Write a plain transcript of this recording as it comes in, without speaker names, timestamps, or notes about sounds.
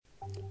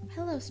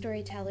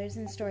storytellers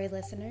and story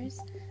listeners.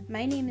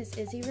 My name is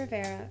Izzy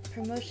Rivera,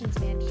 Promotions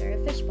Manager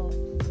of Fishbowl,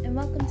 and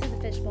welcome to the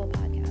Fishbowl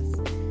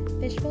Podcast.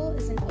 Fishbowl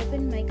is an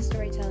open mic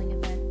storytelling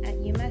event at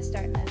UMass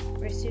Dartmouth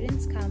where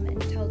students come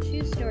and tell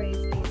true stories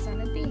based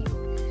on a theme.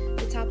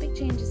 The topic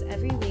changes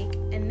every week,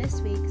 and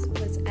this week's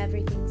was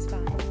Everything's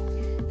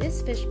Fine.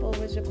 This Fishbowl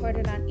was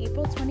recorded on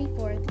April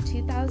 24th,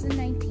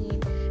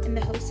 2019, and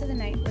the host of the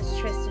night was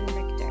Tristan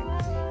Richter.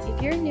 If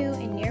you're new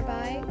and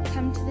nearby,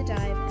 come to the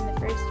dive in the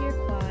first year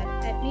quad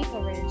at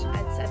Maple Ridge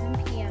at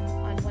 7 p.m.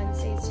 on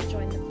Wednesdays to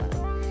join the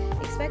flow.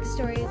 Expect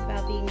stories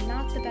about being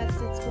not the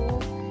best at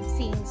school,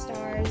 seeing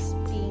stars,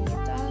 being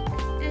a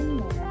duck, and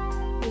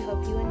more. We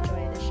hope you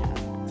enjoy the show.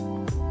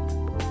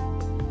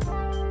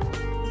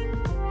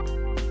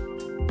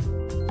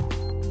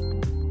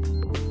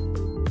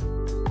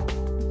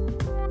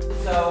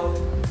 So,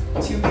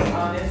 to be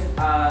honest,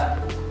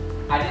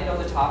 I didn't know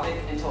the topic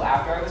until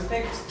after I was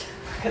picked,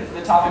 because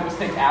the topic was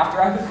picked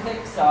after I was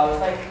picked, so I was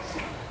like,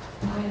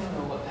 I don't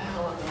know what the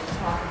hell I'm going to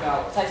talk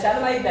about. So I sat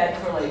in my bed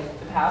for like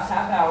the past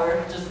half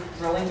hour, just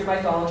drilling through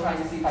my phone,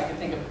 trying to see if I could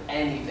think of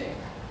anything.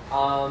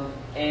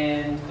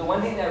 And the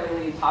one thing that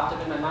really popped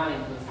up in my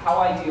mind was how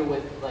I deal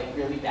with like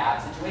really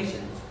bad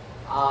situations.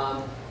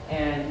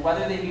 And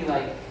whether they be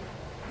like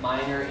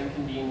minor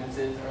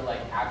inconveniences or like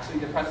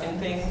actually depressing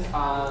things,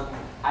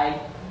 I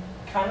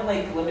kind of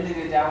like limited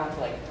it down to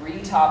like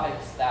 3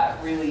 topics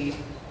that really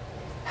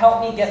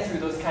help me get through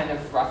those kind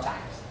of rough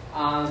times.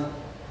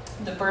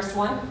 The first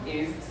one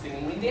is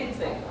singing and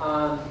dancing.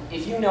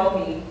 If you know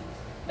me,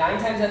 9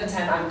 times out of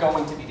 10, I'm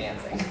going to be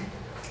dancing.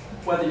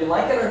 Whether you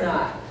like it or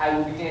not, I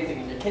will be dancing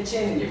in your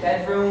kitchen, in your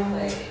bedroom,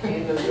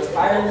 in the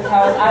fire in the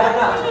house. I don't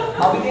know.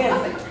 I'll be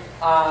dancing.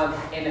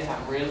 And if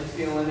I'm really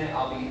feeling it,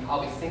 I'll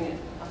be singing.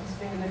 I'll be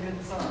singing a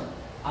good song.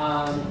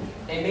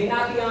 It may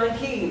not be on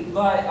key,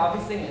 but I'll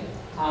be singing.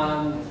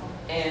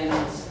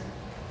 And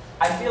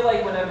I feel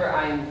like whenever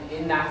I'm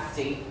in that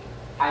state,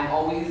 I'm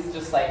always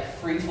just like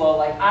free flow,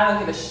 like I don't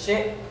give a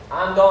shit,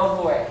 I'm going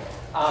for it.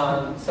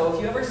 So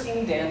if you ever see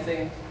me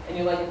dancing and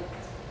you're like,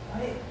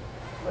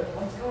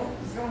 what's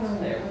going on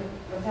there?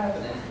 What's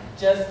happening?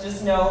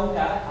 Just know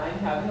that I'm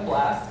having a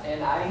blast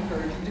and I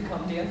encourage you to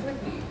come dance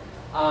with me.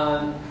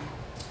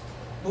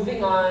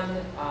 Moving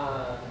on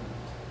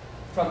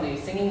from the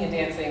singing and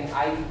dancing,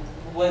 I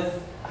was,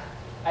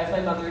 as my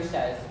mother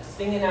says,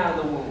 singing out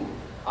of the womb.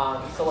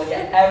 So like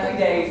every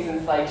day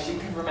since like she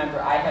could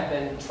remember, I have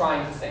been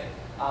trying to sing.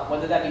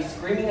 Whether that be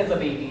screaming as a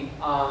baby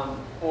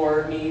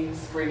or me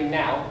screaming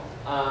now,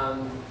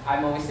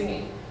 I'm always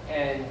singing.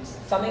 And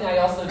something I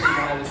also did when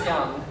I was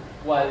young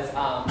was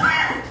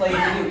play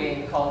a video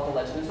game called The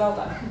Legend of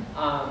Zelda.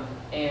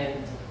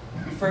 And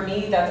for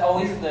me, that's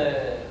always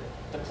the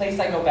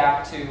place I go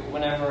back to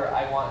whenever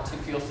I want to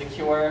feel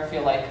secure,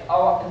 feel like,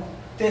 oh,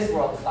 this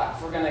world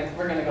sucks. We're gonna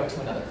go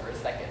to another for a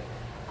second.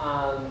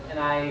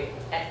 And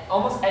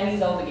almost any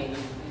Zelda game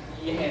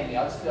you hand me,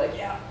 I'll just be like,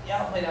 yeah,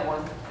 I'll play that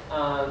one.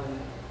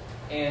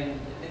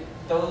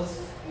 Those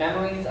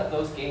memories of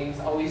those games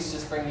always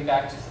just bring me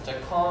back to such a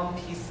calm,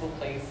 peaceful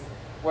place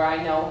where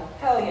I know,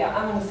 hell yeah,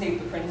 I'm gonna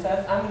save the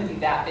princess. I'm gonna be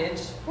that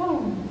bitch.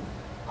 Woo!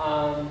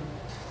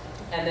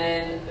 And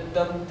then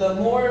the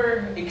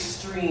more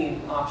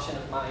extreme option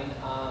of mine,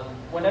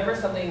 whenever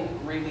something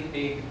really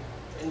big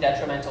and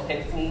detrimental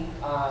hits me,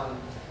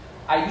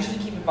 I usually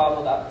keep it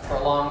bottled up for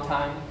a long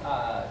time,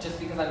 just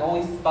because I'm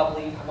always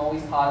bubbly, I'm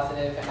always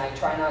positive, and I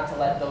try not to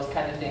let those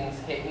kind of things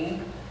hit me,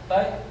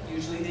 but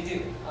usually they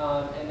do,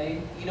 and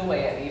they eat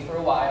away at me for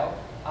a while,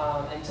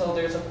 until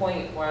there's a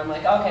point where I'm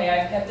like, okay,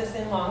 I've kept this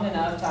in long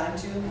enough, time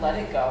to let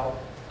it go,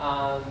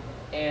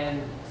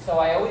 and so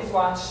I always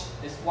watch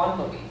this one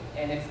movie,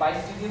 and it's by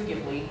Studio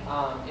Ghibli.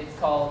 It's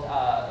called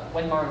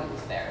When Marnie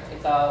Was There.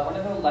 It's one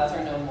of the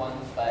lesser known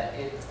ones, but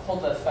it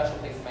holds a special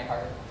place in my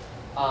heart.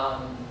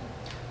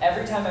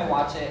 Every time I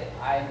watch it,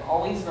 I'm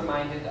always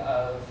reminded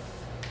of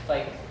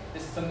like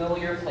this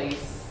familiar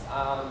place,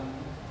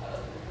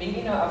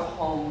 maybe not of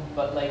home,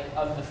 but like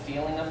of the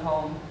feeling of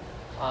home.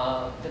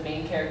 The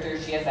main character,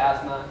 she has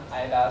asthma, I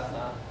have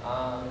asthma.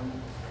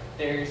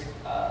 There's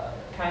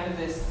kind of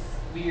this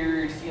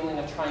weird feeling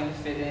of trying to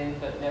fit in,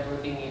 but never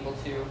being able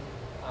to,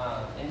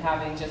 and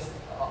having just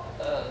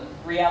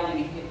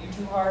reality hit you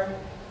too hard.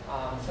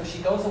 So she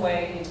goes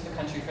away into the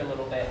country for a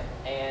little bit,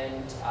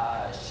 and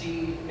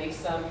she makes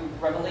some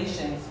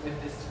revelations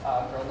with this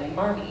girl named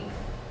Marnie,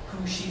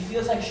 who she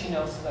feels like she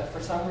knows, but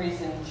for some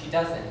reason she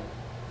doesn't.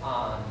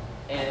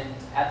 And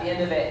at the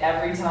end of it,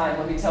 every time,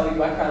 let me tell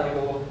you, I cry like a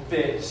little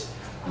bitch.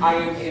 I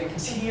am in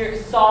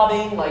tears,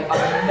 sobbing, like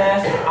a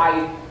mess.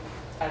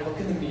 I look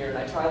in the mirror and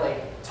I try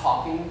like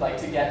talking, like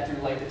to get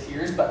through like the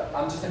tears, but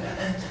I'm just like,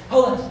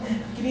 hold on,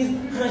 give me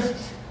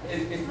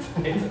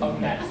it's a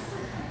mess.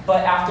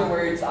 But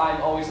afterwards,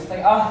 I'm always just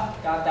like, oh,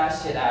 got that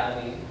shit out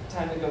of me.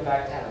 Time to go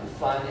back to having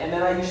fun. And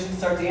then I usually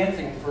start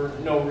dancing for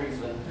no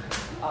reason.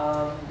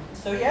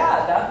 So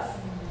yeah, that's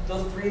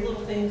those 3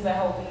 little things that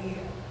help me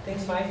think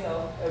to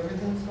myself,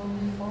 everything's going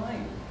to be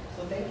fine.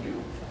 So thank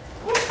you.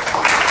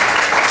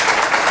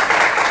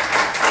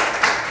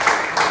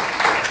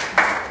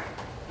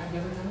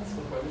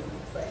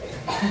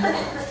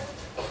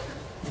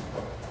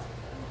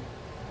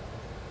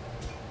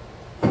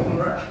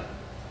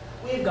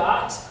 We've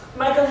got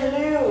Michael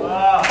Helou.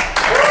 Wow.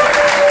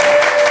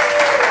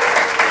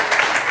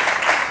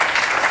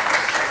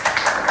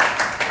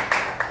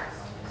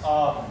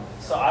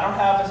 So I don't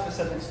have a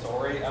specific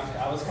story.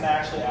 I was going to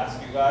actually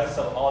ask you guys,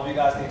 so all of you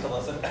guys need to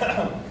listen.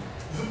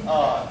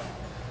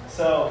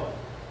 So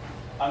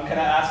I'm going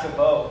to ask a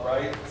vote,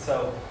 right?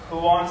 So who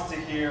wants to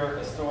hear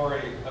a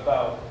story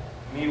about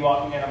me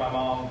walking in on my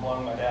mom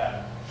blowing my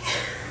dad?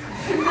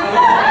 Or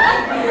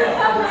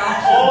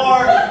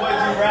would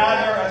you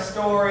rather a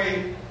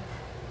story,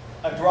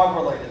 a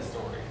drug-related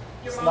story?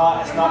 It's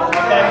not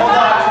okay, hold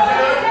on.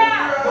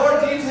 More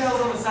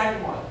details on the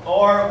second one.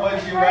 Or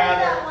would you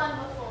rather,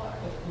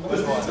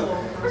 which one?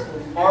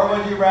 Or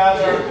would you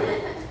rather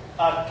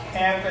a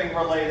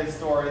camping-related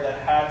story that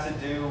had to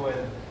do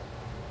with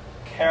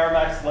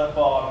Caramex lip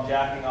balm,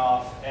 jacking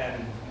off,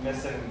 and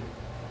missing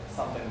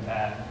something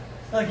bad? I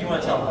feel like you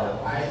want to tell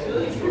them. I feel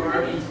like you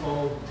already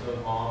told the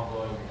mom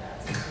blowing your dad.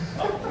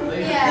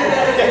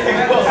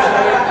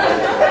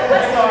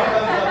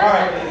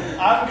 Alright,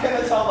 I'm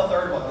gonna tell the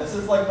third one. This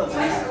is like the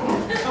least.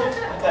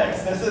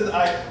 Thanks. This is,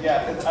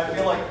 because I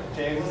feel like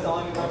James is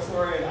telling me that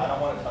story and I don't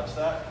want to touch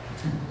that.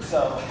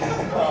 So,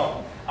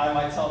 I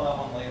might tell that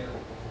one later.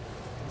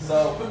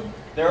 So,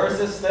 there was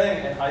this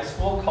thing in high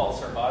school called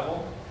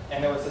survival,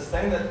 and it was this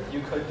thing that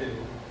you could do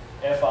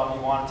if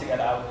you wanted to get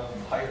out of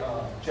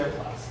gym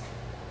class.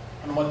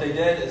 And what they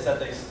did is that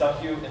they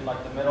stuck you in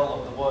like the middle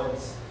of the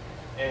woods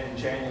in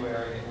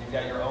January, and you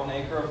got your own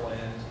acre of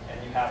land,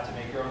 and you have to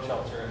make your own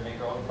shelter and make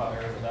your own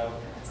fire without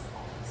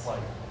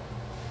like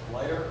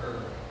lighter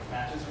or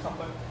matches or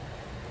something.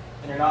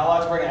 And you're not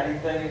allowed to bring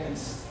anything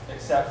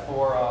except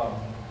for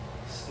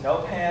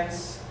snow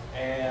pants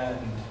and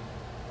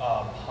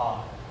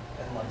pot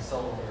and like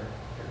silverware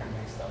if you're gonna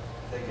make stuff.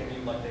 They give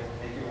you like they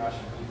make you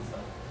ration food and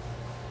stuff.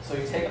 So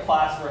you take a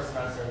class for a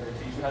semester, they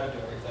teach you how to do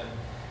everything.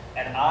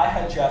 And I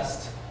had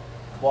just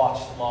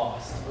watched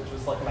Lost, which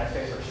was like my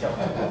favorite show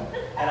ever.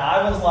 And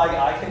I was like,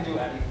 I can do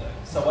anything.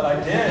 So what I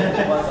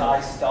did was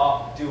I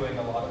stopped doing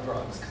a lot of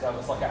drugs because I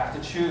was like, I have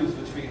to choose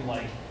between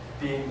like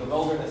being the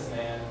wilderness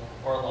man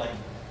or like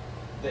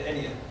the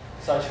idiot.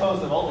 So I chose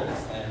the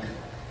wilderness man.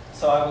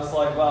 So I was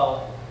like,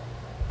 well,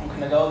 I'm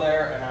gonna go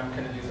there and I'm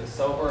gonna do this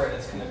sober and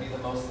it's gonna be the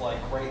most like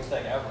great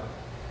thing ever.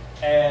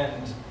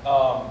 And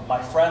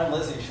my friend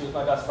Lizzie, she was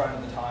my best friend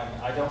at the time.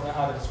 I don't know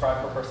how to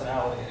describe her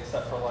personality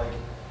except for like,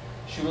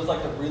 she was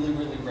like the really,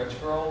 really rich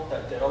girl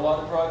that did a lot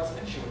of drugs,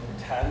 and she would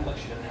pretend like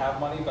she didn't have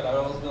money, but I'd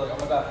always be like, oh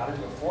my God, how did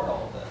you afford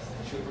all of this?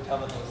 And she would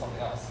pretend like it was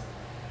something else.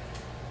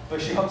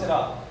 But she hooked it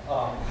up.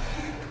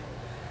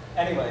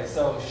 Anyway,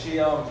 so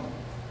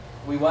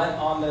we went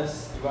to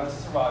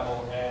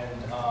survival,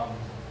 and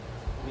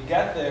we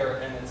get there,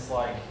 and it's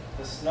like,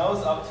 the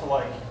snow's up to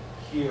like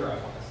here, I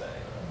want to say.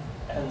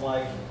 And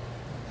like,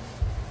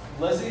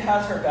 Lizzie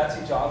has her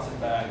Betsy Johnson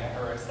bag and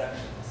her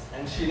extensions,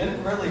 and she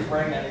didn't really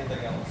bring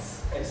anything else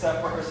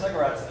except for her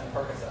cigarettes and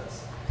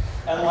Percocets.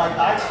 And like,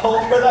 I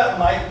told her that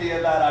might be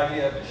a bad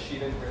idea, but she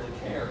didn't really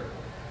care.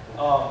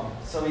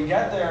 So we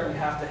get there and we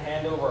have to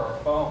hand over our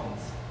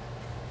phones.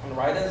 And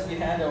right as we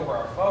hand over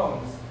our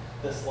phones,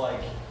 this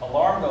like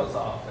alarm goes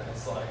off, and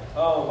it's like,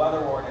 oh,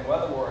 weather warning,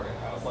 weather warning.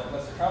 I was like,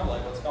 Mr.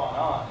 Tremblay, what's going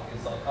on? And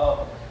he's like,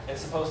 oh,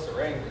 it's supposed to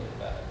rain really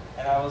bad.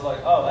 And I was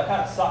like, oh, that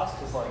kind of sucks,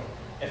 because like,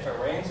 if it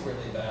rains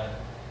really bad,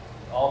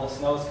 all the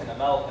snow's gonna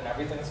melt and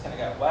everything's gonna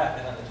get wet,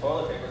 and then the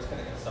toilet paper's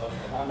gonna get soaked,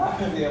 and I'm not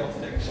gonna be able to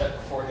take a shit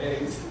for 4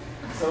 days.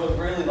 So it was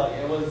really like,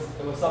 it was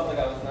something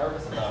I was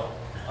nervous about.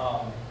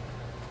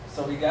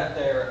 So we get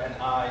there, and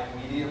I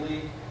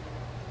immediately,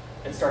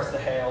 it starts to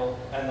hail,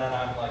 and then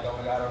I'm like, oh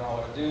my God, I don't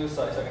know what to do.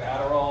 So I took an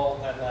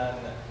Adderall, and then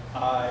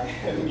I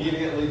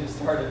immediately just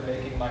started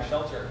making my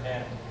shelter.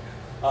 And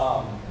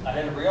I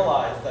didn't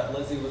realize that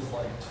Lizzie was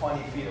like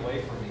 20 feet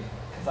away from me,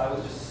 because I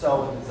was just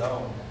so in the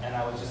zone. And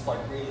I was just like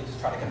really just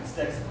trying to get the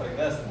sticks and putting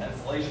this and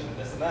insulation and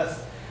this and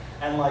this.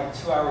 And like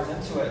 2 hours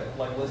into it,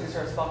 like Lizzie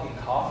starts fucking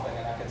coughing,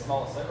 and I can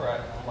smell a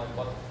cigarette, and I'm like,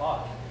 what the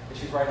fuck? And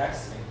she's right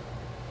next to me.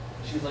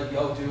 And she's like,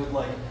 yo, dude,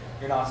 like,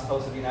 you're not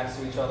supposed to be next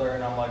to each other.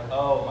 And I'm like,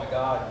 oh my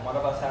God, one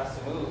of us has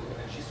to move.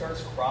 And she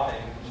starts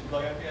crying. And she's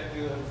like, I can't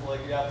do this. Like,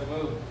 you have to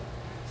move.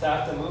 So I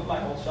have to move my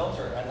whole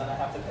shelter, and then I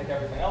have to pick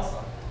everything else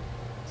up.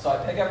 So I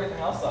pick everything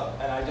else up,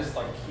 and I just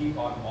like keep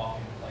on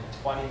walking, like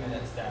 20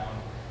 minutes down.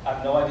 I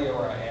have no idea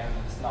where I am.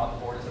 It's not the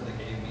borders that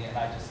they gave me, and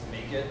I just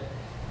make it.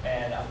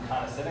 And I'm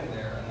kind of sitting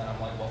there, and then I'm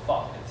like, well,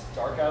 fuck. It's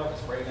dark out.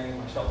 It's raining.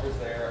 My shelter's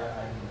there.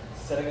 And I'm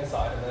sitting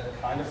inside of it,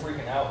 kind of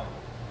freaking out.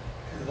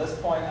 Because at this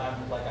point,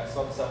 I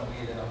smoked some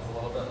weed, and I was a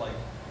little bit like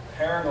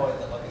paranoid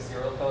that like a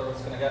serial killer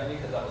was going to get me,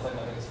 because that was like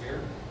my biggest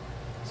fear.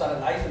 So I had a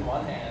knife in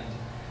one hand,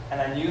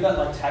 and I knew that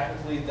like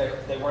technically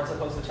they weren't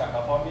supposed to check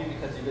up on me,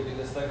 because you could do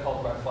this thing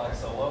called red flag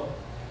solo,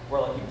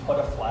 where like you put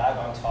a flag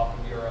on top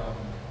of your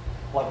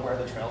like where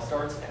the trail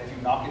starts, and if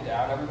you knock it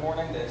down every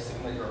morning, they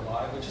assume that you're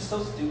alive, which is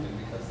so stupid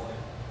because like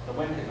the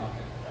wind can knock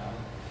it down,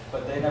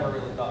 but they never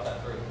really thought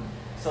that through.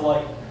 So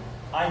like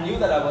I knew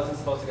that I wasn't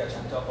supposed to get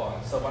checked up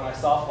on. So when I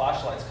saw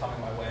flashlights coming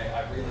my way,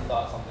 I really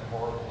thought something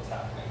horrible was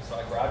happening. So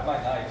I grabbed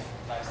my knife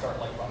and I start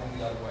like running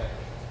the other way.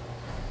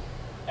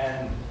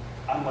 And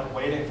I'm like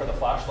waiting for the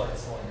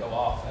flashlights to like go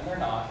off, and they're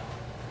not.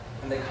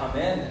 And they come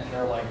in and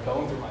they're like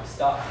going through my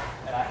stuff,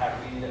 and I had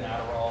weed and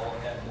Adderall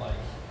and like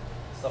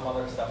some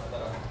other stuff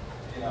that I'm,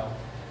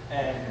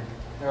 and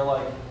they're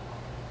like,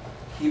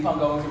 keep on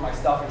going through my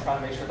stuff and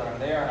trying to make sure that I'm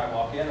there, and I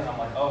walk in and I'm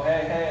like, oh,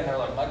 hey, and they're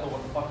like, Michael,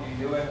 what the fuck are you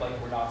doing? Like,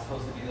 we're not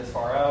supposed to be this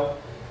far out.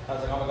 And I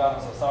was like, oh my God,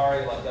 I'm so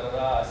sorry, like,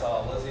 I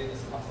saw Lizzie,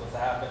 this is not supposed to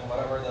happen,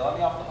 whatever. They let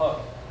me off the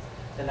hook.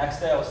 The next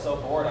day I was so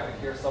bored I could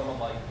hear someone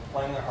like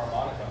playing their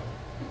harmonica.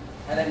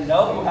 I didn't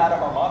know who had a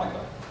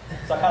harmonica.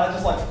 So I kind of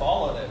just like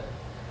followed it.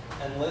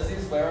 And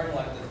Lizzie's wearing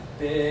like this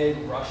big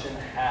Russian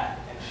hat,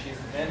 and she's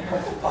in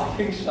her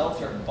fucking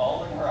shelter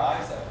bawling her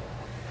eyes out.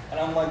 And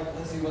I'm like,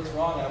 Lizzie, what's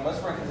wrong? And I'm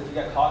whispering because if you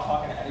get caught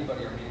talking to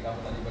anybody or meeting up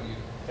with anybody, you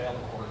fail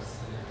the course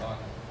and you're done.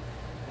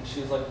 And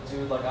she was like,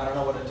 dude, like, I don't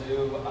know what to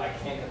do. I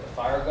can't get the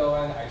fire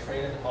going. I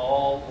traded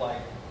all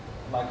like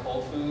my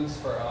cold foods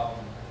for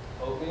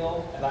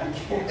oatmeal, and I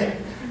can't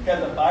get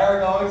the fire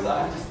going, so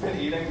I've just been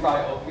eating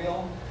dry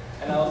oatmeal.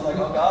 And I was like,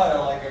 oh God,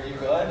 I'm like, are you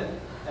good?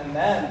 And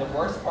then the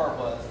worst part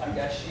was, I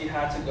guess she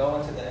had to go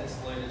into the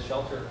insulated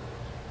shelter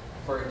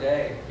for a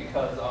day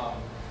because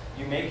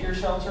you make your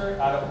shelter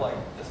out of like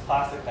this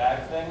plastic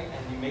bag thing,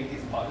 and you make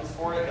these buttons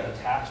for it that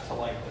attach to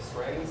like the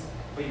strings.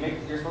 But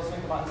you're supposed to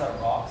make the buttons out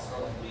of rocks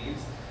or like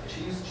leaves. But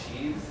she used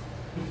cheese,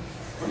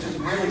 which is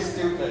really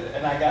stupid.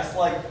 And I guess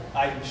like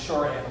I'm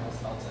sure animals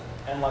smelt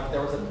it. And like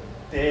there was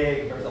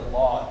a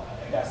lot,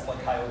 I guess,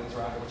 like coyotes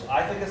around it, which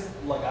I think is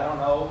like, I don't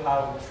know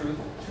how true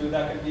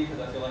that could be,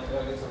 because I feel like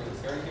coyotes are really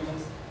scary to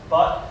humans.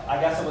 But I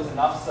guess it was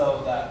enough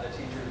so that the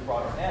teachers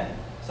brought her in.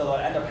 So what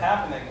ended up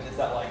happening is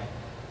that like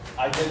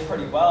I did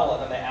pretty well,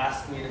 and then they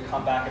asked me to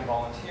come back and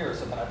volunteer.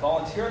 So then I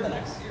volunteered the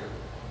next year,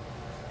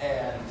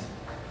 and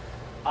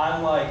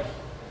I'm like,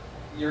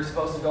 you're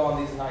supposed to go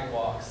on these night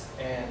walks,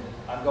 and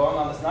I'm going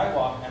on this night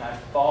walk, and I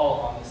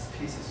fall on this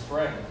piece of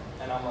string,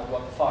 and I'm like,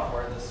 what the fuck,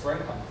 where did this string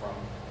come from?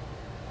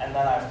 And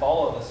then I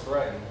follow the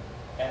string,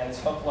 and it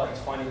took like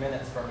 20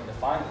 minutes for me to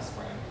find the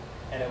string,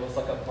 and it was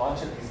like a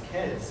bunch of these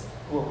kids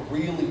who were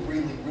really,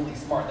 really, really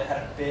smart. They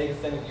had a big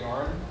thing of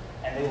yarn,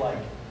 and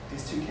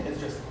these two kids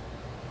just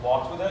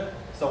walked with it.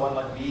 So when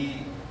like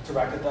we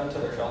directed them to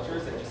their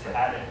shelters, they just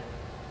had it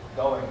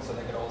going so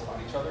they could always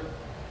find each other.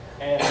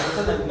 And it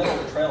was in the middle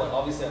of the trail, like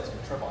obviously I was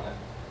gonna trip on it.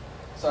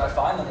 So I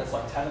find them, it's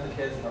like 10 of the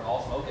kids, and they're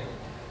all smoking.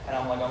 And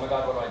I'm like, oh my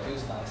God, what do I do?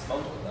 So then I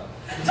smoked with them.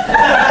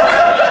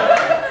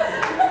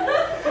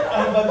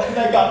 But then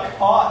they got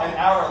caught an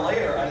hour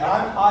later, and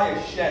I'm high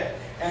as shit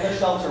in the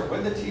shelter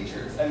with the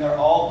teachers, and they're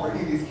all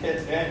bringing these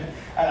kids in,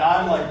 and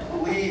I'm like,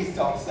 please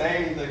don't say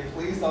anything,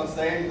 please don't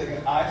say anything,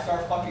 and I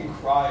start fucking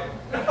crying.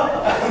 And they're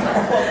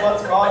like,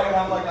 what's wrong? And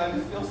I'm like, I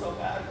just feel so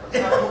bad for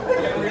them.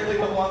 I really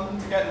don't want them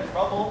to get in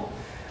trouble.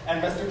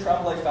 And Mr.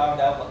 Tremblay found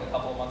out like a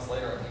couple of months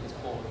later, and he was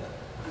cool with it.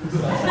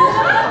 So,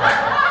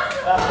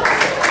 that's what it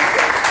is.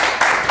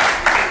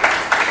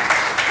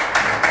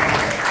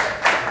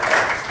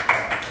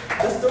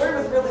 The story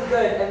was really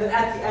good, and then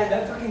at the end,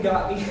 that fucking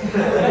got me.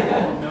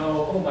 Oh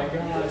no, oh my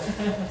god.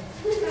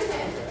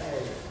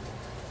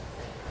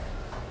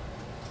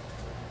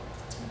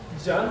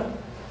 John?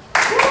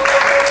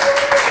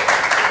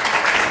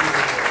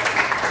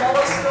 Tell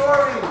us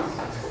stories!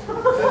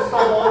 That's the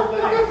whole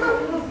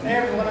thing. Hey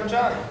everyone, I'm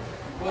John.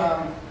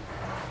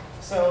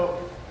 So,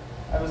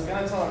 I was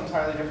going to tell an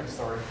entirely different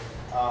story.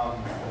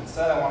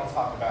 Instead, I want to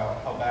talk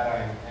about how bad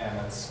I am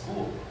at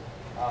school.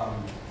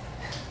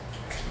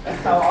 And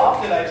how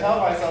often I tell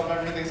myself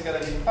everything's going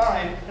to be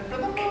fine, and for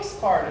the most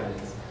part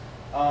it is.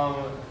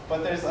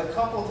 But there's a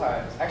couple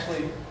times,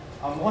 actually,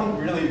 one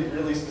really,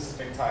 really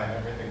specific time,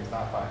 everything was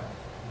not fine,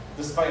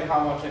 despite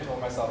how much I told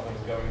myself it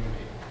was going to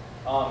be.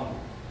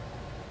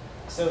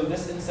 So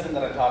this incident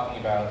that I'm talking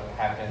about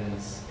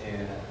happens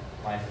in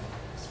my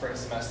spring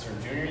semester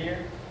of junior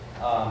year,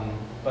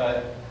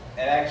 but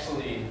it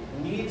actually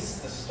needs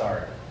to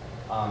start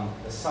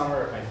the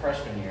summer of my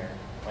freshman year,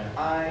 when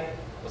I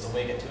was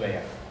awake at 2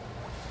 a.m.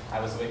 I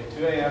was awake at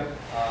 2 a.m.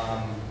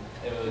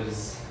 It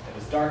was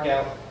dark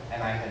out,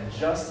 and I had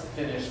just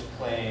finished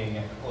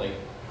playing, like,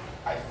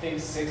 I think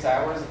 6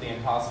 hours of the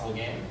Impossible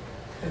Game.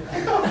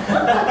 Like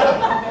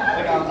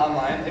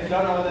online. If you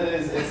don't know what it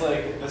is, it's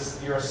like this: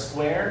 you're a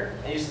square,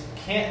 and you just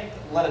can't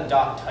let a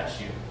dot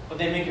touch you, but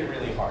they make it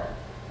really hard.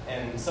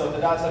 And so if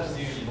the dot touches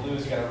you, you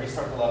lose. You got to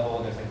restart the level,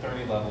 and there's like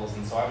 30 levels.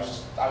 And so I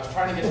was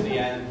trying to get to the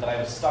end, but I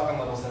was stuck on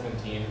level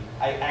 17.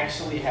 I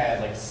actually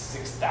had like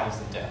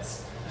 6,000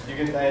 deaths. I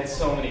had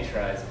so many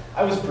tries.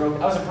 I was a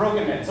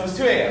broken man. So it's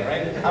 2 a.m.,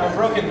 right? I'm a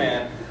broken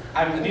man.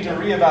 I need to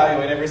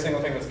reevaluate every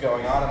single thing that's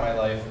going on in my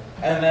life.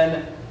 And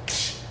then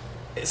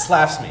it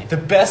slaps me. The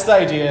best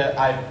idea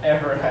I've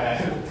ever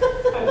had.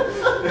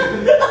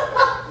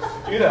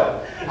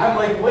 I'm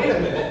like, wait a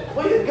minute.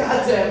 Wait a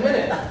goddamn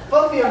minute.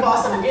 Fuck the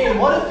Impossible Game.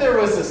 What if there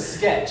was a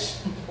sketch?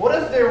 What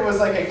if there was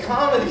like a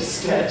comedy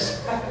sketch?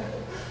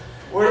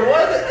 Where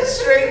one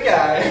straight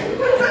guy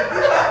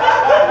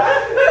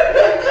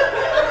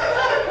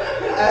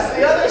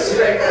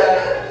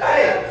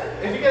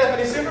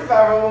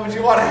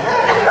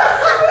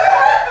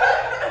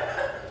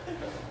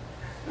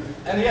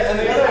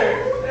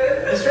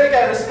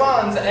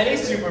any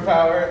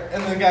superpower?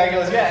 And the guy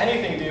goes, yeah,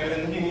 anything, dude.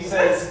 And he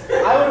says,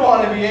 I would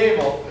want to be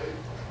able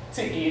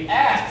to eat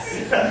ass.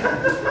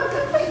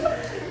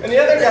 And the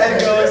other guy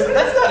goes,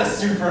 that's not a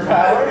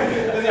superpower.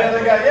 And the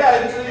other guy,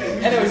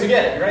 yeah, anyways, you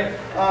get it, right?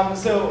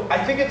 So I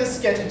think of this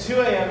sketch at 2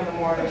 a.m. in the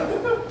morning.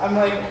 I'm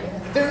like,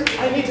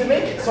 I need to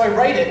make it. So I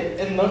write it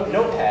in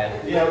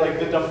Notepad, like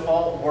the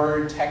default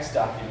Word text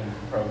document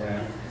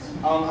program.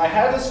 I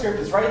have the script,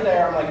 it's right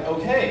there. I'm like,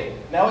 okay,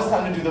 now it's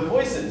time to do the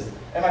voices.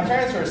 And my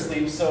parents were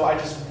asleep, so I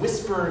just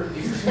whisper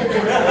these two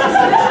different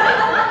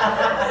voices.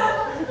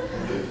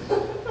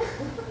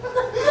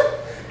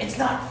 It's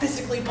not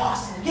physically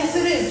possible. Yes,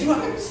 it is. You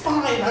have a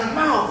spine, a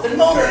mouth, and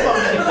motor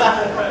function.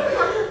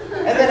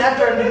 And then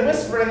after I'm done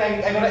whispering,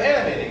 I go to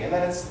animating. And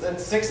then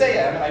it's 6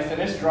 a.m. and I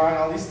finish drawing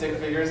all these stick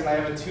figures, and I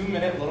have a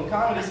 2-minute little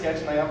comedy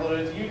sketch, and I upload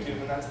it to YouTube,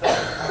 and that's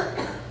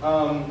that.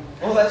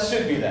 Well, that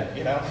should be that,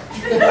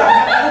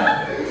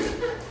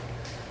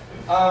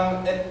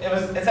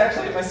 It's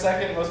actually my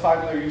second most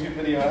popular YouTube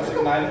video. It has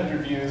like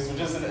 900 views, which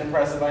isn't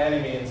impressive by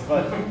any means,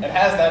 but it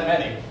has that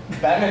many.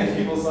 That many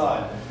people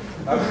saw it.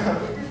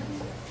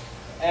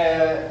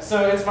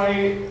 So it's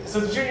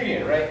junior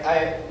year, right?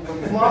 I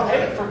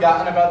haven't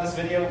forgotten about this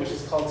video, which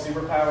is called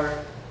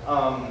Superpower.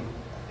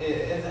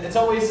 It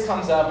always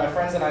comes up. My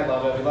friends and I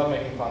love it. We love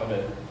making fun of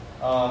it.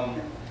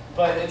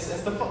 But it's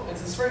the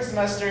spring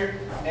semester,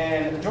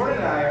 and Jordan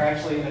and I are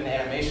actually in an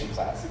animation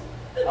class.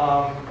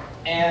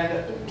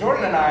 And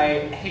Jordan and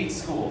I hate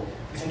school.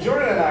 And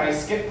Jordan and I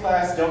skip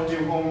class, don't do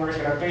homework,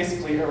 and are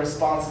basically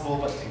irresponsible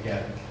but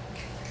together.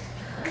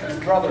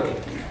 Brotherly.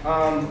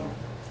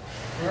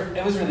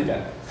 It was really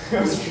bad. It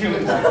was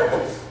really bad.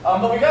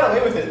 But we got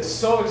away with it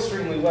so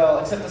extremely well,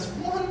 except this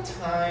one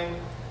time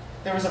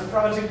there was a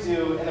project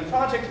due, and the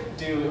project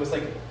due, it was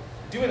like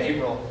due in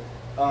April,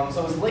 so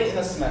it was late in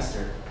the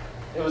semester.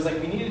 It was like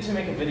we needed to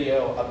make a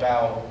video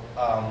about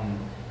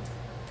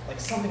like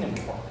something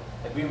important.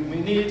 Like we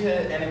needed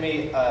to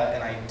animate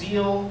an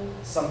ideal,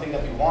 something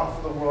that we want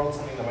for the world,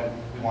 something that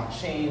we want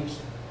changed,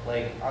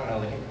 like, I don't know,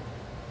 like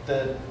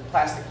the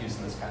plastic use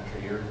in this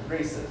country, or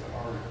racism,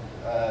 or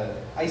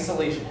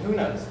isolation, who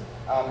knows.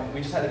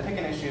 We just had to pick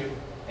an issue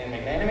and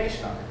make an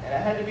animation on it. And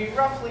it had to be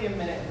roughly 1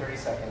 minute and 30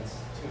 seconds,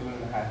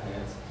 2.5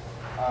 minutes.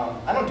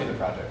 I don't do the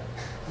project.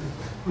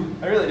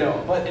 I really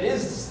don't, but it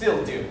is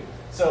still due.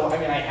 So, I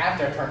mean, I have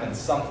to turn in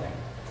something.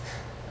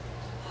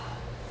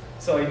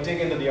 So I dig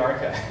into the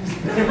archives.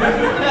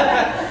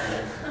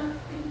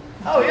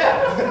 Oh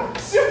yeah,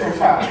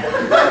 superpower.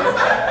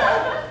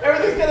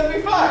 Everything's gonna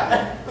be fine.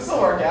 This will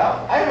work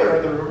out. I haven't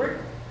read the rubric.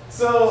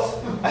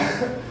 So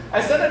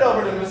I sent it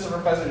over to Mr.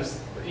 Professor's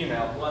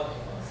email.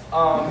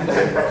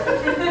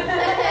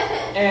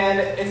 And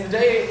it's the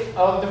day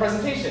of the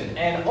presentation,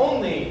 and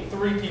only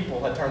 3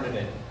 people had turned it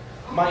in.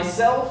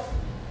 Myself,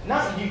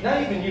 not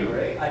even you,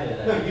 right? I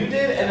did. No, you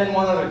did, and then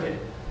one other kid.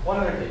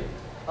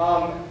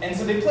 And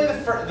so they play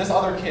this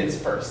other kid's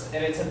first,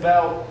 and it's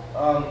about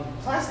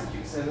plastic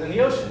use in the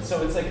ocean.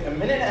 So it's like 1.5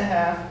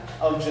 minutes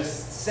of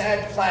just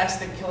sad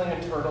plastic killing a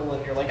turtle,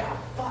 and you're like, ah,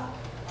 fuck,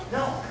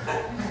 no.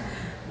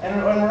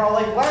 And we're all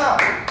like, wow,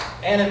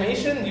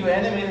 animation, you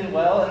animated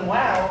well, and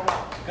wow,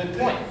 good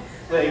point.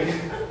 Like, you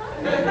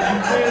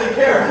clearly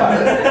care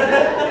about it.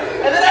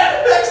 And then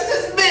next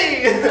is me!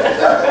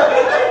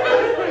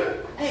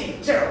 Hey,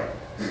 Gerald,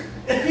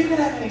 if you could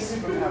have any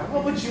superpower,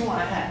 what would you want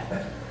to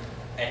have?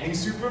 Any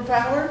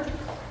superpower?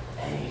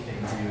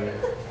 Anything, dude.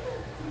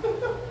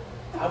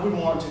 I would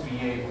want to be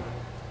able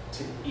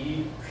to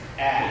eat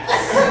ass.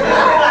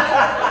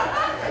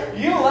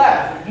 You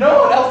laughed. No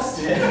one else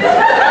did.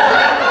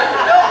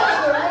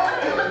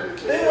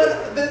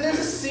 There's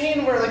a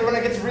scene where, like, when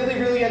it gets really,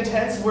 really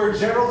intense, where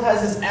Gerald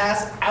has his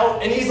ass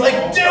out, and he's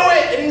like, do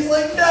it! And he's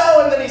like, no!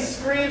 And then he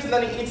screams, and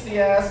then he eats the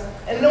ass,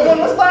 and no one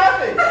was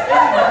laughing.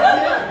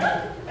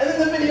 And then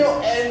the video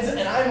ends,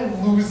 and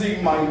I'm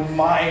losing my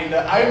mind.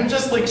 I'm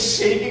just, like,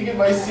 shaking in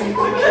my seat.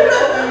 Like, I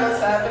can't believe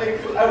what's happening.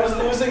 I was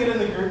losing it in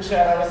the group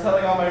chat. I was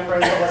telling all my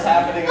friends what was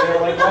happening, and they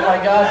were like, oh my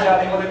god,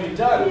 Johnny, what have you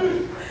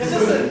done? This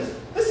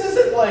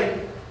isn't like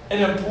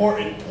an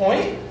important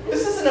point.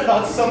 This isn't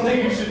about something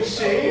you should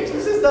change.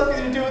 This has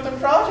nothing to do with the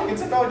project.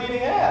 It's about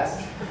eating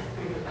ass.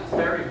 That's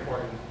very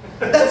important.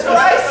 That's what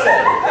I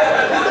said.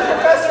 Because the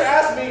professor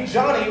asked me,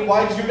 Johnny,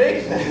 why'd you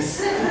make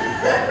this?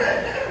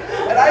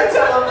 And I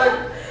tell him,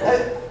 like,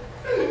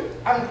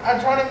 I'm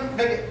trying to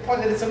make a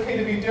point that it's okay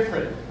to be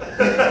different. He's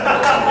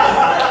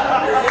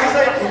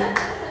like,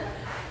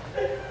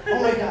 oh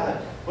my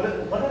god,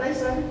 what did I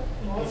say?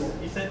 What was it?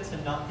 He said to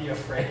not be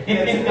afraid.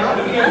 Yeah, to not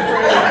be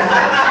afraid.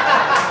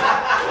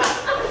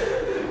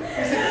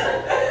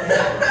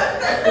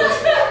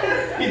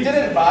 He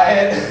didn't buy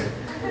it,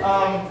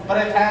 but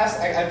I passed.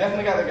 I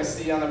definitely got like a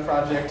C on the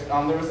project.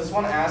 There was this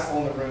one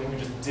asshole in the room who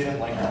just didn't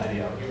like the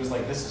video. He was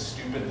like, this is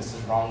stupid, this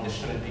is wrong, this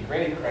shouldn't be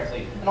graded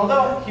correctly. And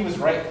although he was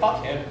right,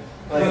 fuck him.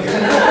 Like, for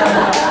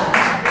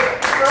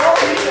all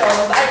he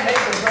knows, I make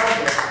the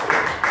project.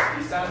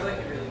 He sounds like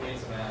he really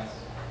needs some ass.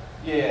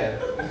 Yeah.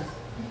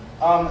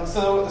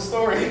 So the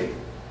story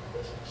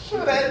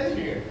should end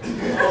here.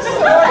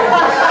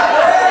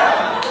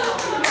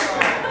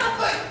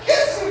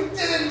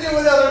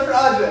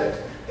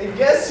 And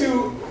guess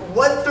who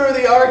went through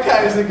the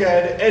archives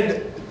again?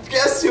 And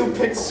guess who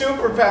picked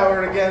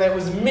superpower again? It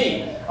was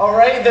me. All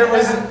right. There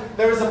was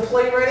a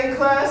playwriting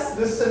class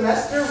this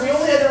semester. We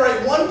only had to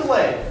write one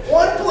play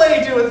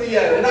due at the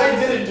end, and I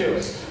didn't do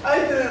it.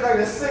 I didn't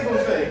write a single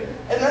thing.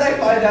 And then I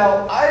find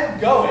out I'm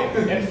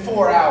going in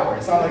 4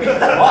 hours. I'm like,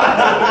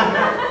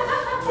 what?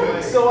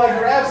 So I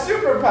grab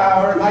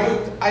superpower,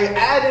 I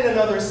add in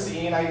another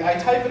scene, I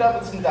type it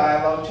up with some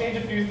dialogue, change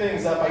a few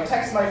things up, I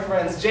text my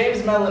friends,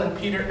 James Mellon and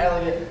Peter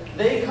Elliott.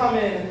 They come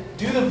in,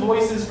 do the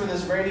voices for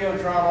this radio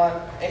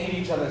drama, and eat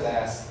each other's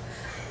ass.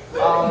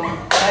 And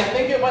I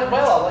think it went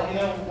well. I'll let you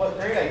know what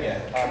grade I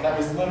get. That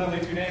was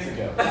literally 2 days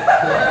ago. But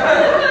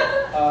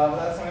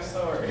that's my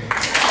story.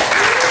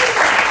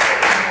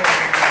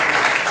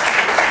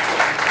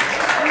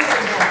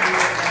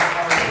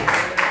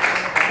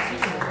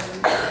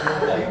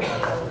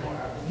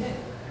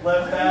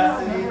 Live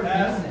fast and eat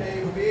fast,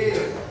 baby.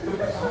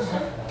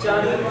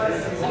 Johnny,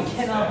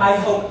 I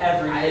hope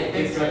everything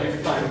is going to be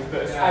fine with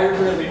this. I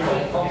really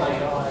hope. Oh my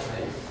god.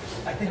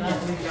 I think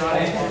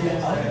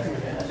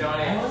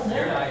Johnny,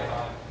 you're an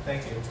icon.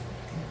 Thank you.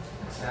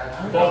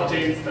 Bob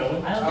James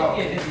Mellon. I don't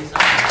think it is. Is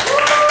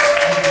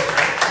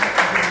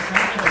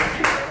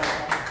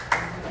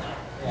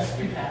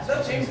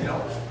that James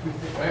Mellon?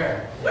 Where?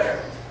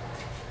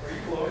 Where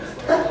you close?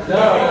 No,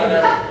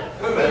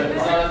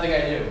 it's not a thing I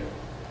do.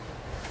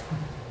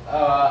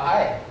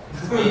 Hi.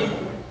 It's me.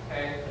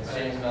 Hey. It's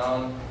James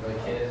Mellon, the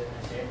kid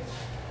here.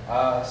 I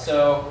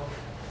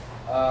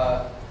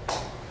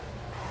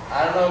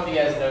don't know if you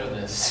guys know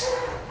this,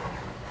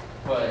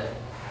 but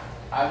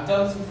I've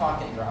done some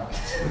fucking drugs.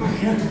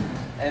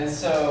 And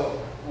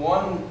so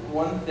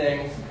one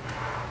thing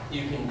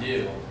you can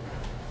do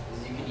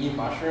is you can eat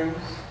mushrooms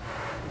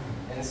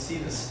and see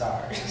the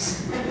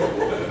stars.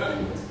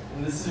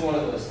 And this is one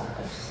of those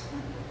times.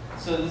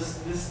 So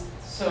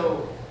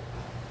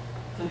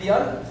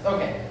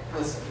okay,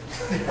 listen.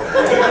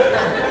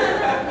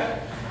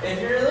 If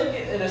you're like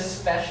an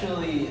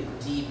especially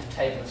deep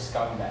type of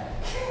scumbag,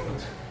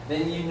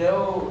 then you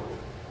know,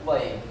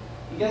 like,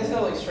 you guys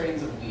know like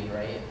strains of weed,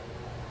 right?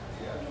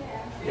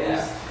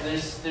 Yeah.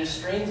 There's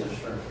strains of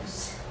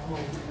shrooms,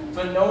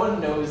 but no one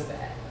knows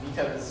that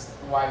because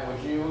why would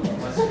you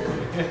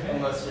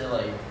unless you're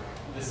like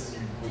this is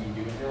what you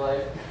do with your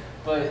life.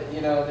 But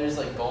you know, there's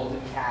like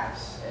golden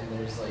caps and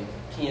there's like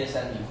penis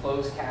envy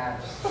closed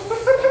caps,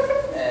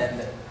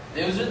 and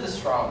those are the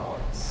strong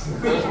ones.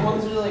 Those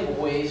ones are like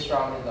way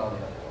stronger than all the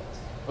other ones.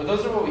 But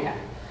those are what we had,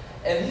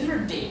 and these were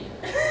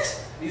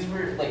dangerous. These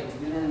were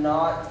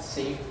not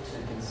safe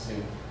to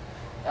consume.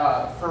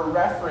 For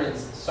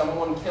reference,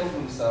 someone killed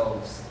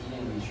themselves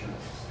eating these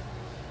shrooms.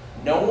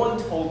 No one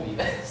told me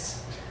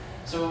this,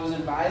 so it was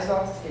advised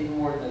not to take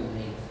more than an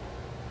eighth.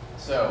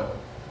 So,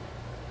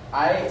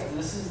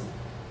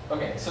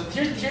 so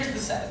here's the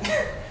set.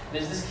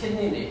 There's this kid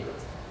named April,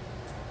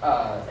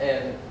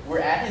 and we're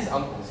at his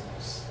uncle's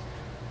house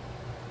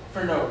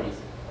for no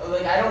reason.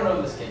 Like, I don't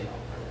know this kid.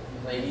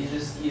 Like,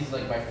 he's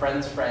like my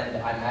friend's friend.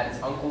 I'm at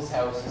his uncle's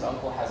house. His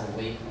uncle has a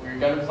lake. We were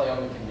gonna play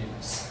on the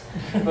canoes,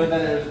 but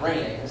then it was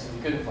raining, so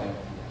we couldn't play on the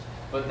canoes.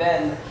 But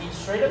then he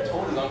straight up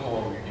told his uncle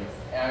what we were doing,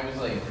 and I was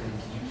like, "Can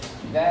you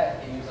just do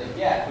that?" And he was like,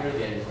 "Yeah,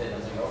 clearly I just did." I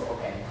was like, "Oh,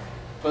 okay."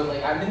 But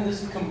like, I'm in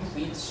this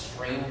complete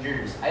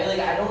strangers.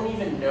 I don't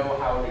even know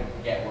how to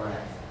get where I'm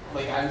at.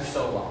 Like, I'm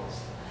so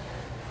lost.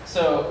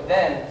 So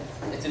then,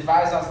 it's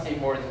advised not to take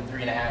more than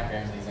 3.5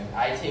 grams of these things.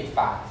 I take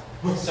 5.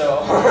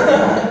 So,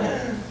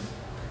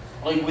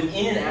 like,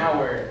 within an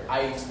hour,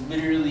 I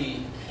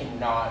literally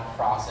cannot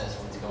process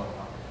what's going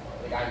on anymore.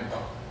 Like, I'm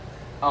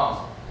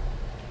gone.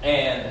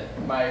 And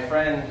my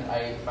friend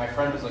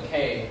was like,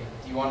 "Hey,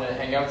 do you want to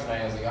hang out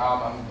tonight?" I was like,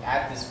 "I'm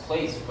at this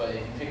place, but if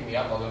you pick me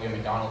up, I'll go get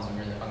McDonald's. I'm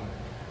really hungry."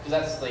 Because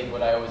that's like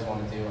what I always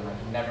want to do, and I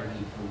can never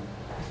eat food.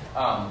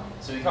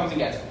 So he comes and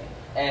gets me,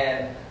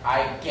 and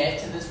I get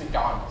to this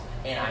McDonald's,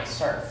 and I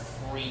start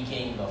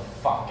freaking the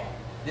fuck out.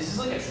 This is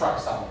like a truck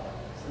stop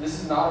McDonald's. This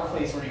is not a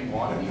place where you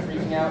want to be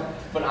freaking out,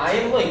 but my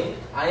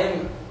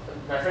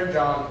friend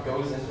John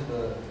goes into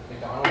the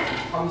McDonald's, and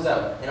he comes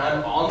out, and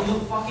I'm on the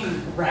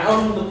fucking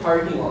ground in the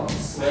parking lot,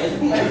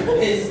 sweating my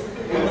piss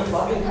in the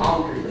fucking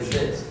concrete like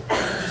this,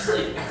 just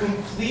like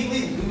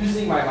completely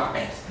losing my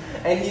mind.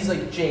 And he's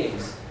like,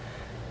 "James,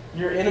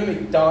 you're in a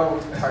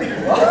McDonald's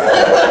parking lot."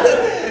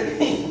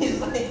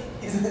 he's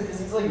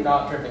like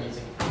not tripping. He's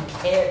like, "You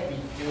can't be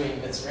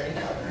doing this right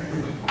now."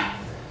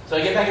 So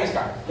I get back in his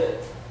car,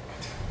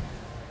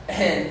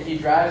 and he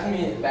drives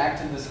me back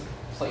to this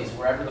place,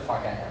 wherever the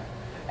fuck I am.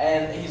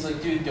 And he's like,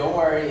 "Dude, don't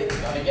worry, it's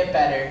gonna get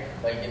better.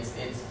 Like, it's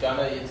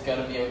gonna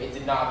be. It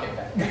did not get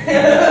better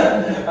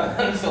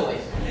until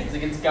later. He's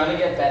like, it's gonna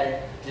get better.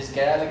 Just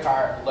get out of the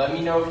car. Let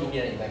me know if you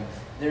need anything."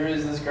 There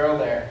is this girl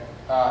there.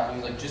 He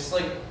was like,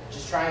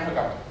 just try and hook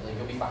up. Like,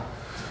 you'll be fine.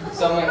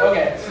 So I'm like,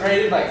 okay,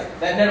 great advice.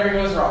 That never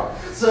goes wrong.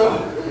 So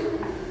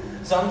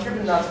I'm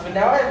tripping nuts. But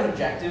now I have an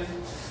objective,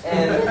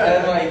 and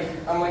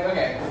I'm like,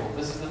 okay, cool.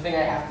 This is the thing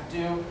I have to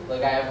do.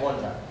 Like, I have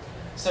one job.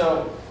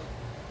 So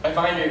I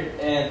find her,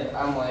 and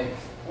I'm like,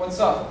 what's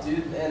up,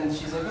 dude? And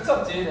she's like, what's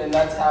up, dude? And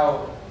that's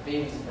how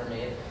babies are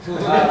made.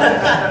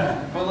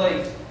 But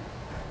like,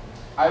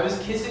 I was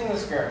kissing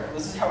this girl.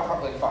 This is how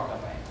like fucked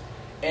up I am.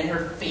 And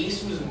her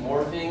face was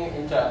morphing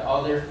into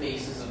other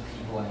faces of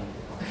people I knew.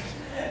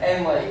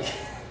 And like,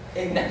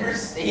 it never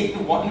stayed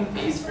in one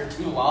face for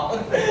too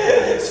long.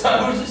 So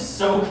I was just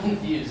so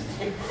confused.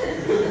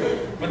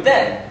 But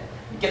then,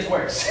 it gets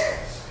worse.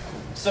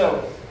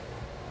 So,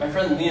 my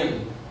friend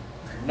Liam,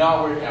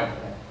 not working out for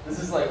him. This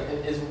is like,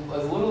 as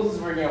little as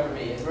it's working out for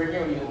me, it's working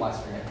out even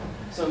less for him.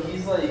 So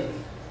he's like,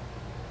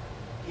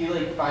 he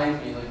like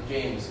finds me, like,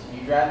 James, can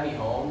you drive me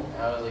home?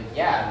 And I was like,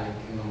 yeah,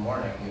 like in the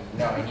morning. Like,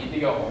 no, I need to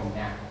go home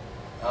now.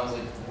 And I was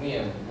like,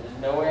 Liam, there's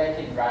no way I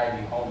can drive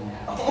you home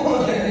now.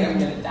 I'm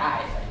gonna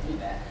die if I do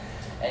that.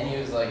 And he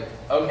was like,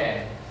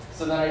 okay.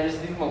 So then I just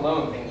leave him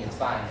alone thinking it's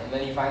fine. And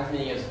then he finds me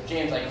and he goes,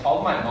 James, I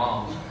called my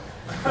mom.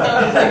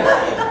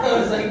 I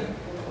was like,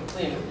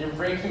 Liam, you're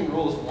breaking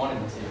rules 1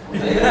 and 2.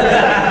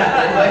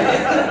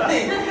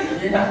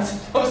 You're not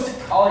supposed to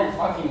call your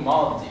fucking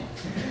mom,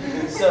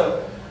 dude.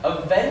 So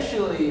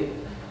eventually,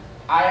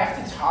 I have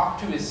to talk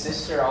to his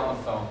sister on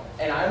the phone.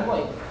 And I'm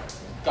like,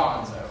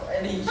 gonzo.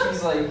 And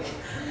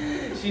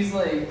she's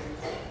like,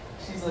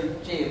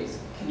 James,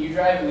 can you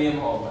drive Liam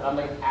home? And I'm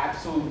like,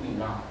 absolutely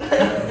not.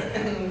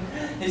 And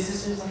his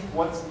sister's like,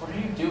 what are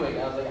you doing?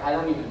 And I was like, I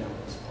don't even know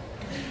at this point.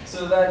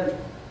 So then,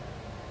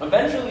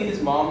 eventually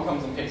his mom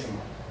comes and picks him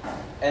up.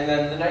 And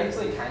then the night's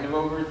like kind of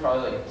over, it's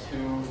probably like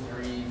 2,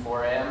 3,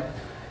 4 a.m.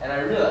 And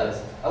I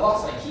realized I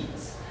lost my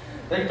keys.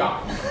 They're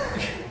gone.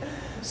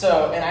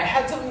 So, and I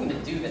had something to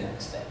do the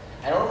next day.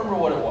 I don't remember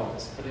what it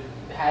was, but it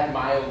had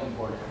my own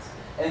importance.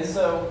 And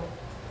so,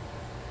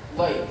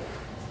 like,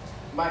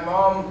 my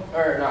mom,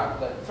 or not,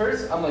 but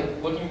first I'm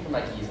like looking for my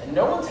keys, and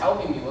no one's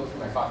helping me look for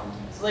my fucking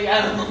keys. Like,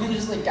 I'm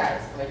just like,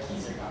 guys, my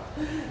keys are gone.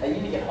 I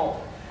need to get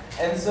home.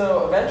 And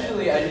so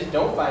eventually I just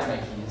don't find my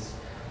keys.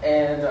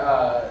 And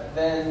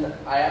then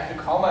I have to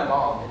call my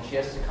mom, and she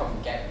has to come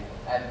get me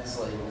at this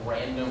like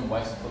random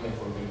West Plymouth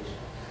location.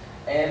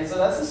 And so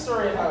that's the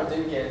story of how it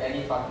didn't get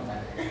any fucking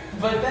better.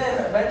 But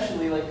then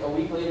eventually, like a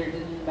week later, it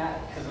didn't even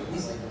matter because it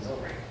was like it was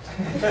over.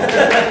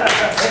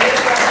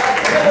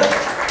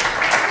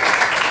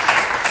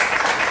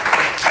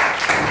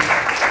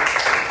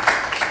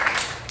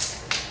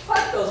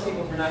 Fuck those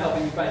people for not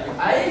helping you find your.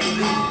 I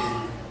agree.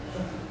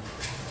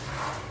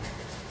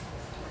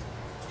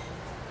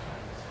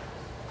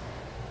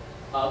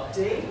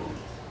 Update?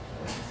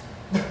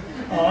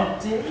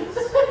 Updates?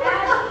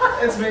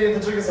 It's me, the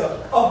jig is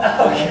up. Oh,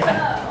 okay.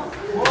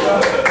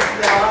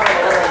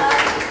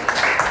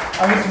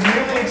 I was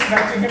really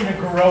expecting him to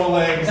grow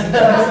legs.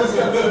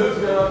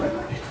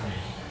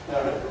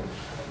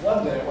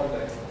 One day.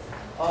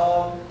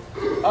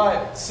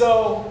 Alright,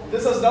 so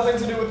this has nothing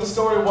to do with the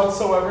story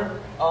whatsoever,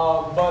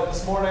 but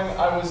this morning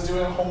I was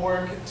doing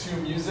homework to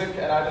music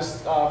and I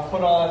just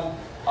put on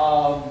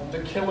The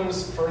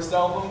Killer's first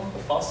album, The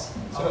Fuss.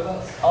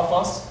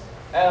 Fuss.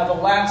 And the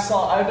last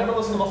song, I've never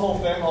listened to the whole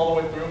thing all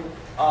the way through,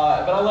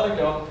 but I let it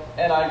go,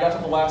 and I got to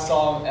the last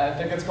song, and I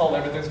think it's called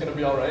Everything's Gonna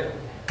Be Alright.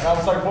 And I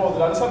was like, whoa,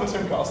 did I just have a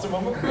Tim Costa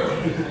moment?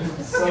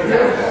 So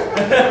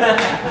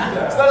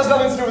that has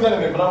nothing to do with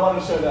anything, but I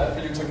wanted to share that for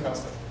you, Tim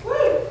Costa.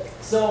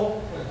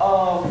 So,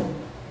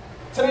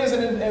 today is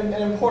an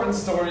important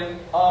story.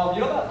 You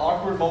know that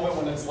awkward moment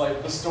when it's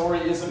like, the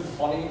story isn't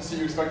funny, so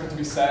you expect it to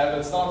be sad, but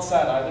it's not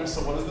sad either,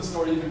 so what is the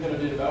story even gonna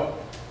be about?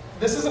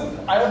 This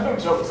isn't, I have no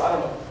jokes, I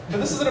don't know. But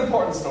this is an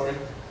important story,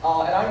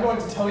 and I'm going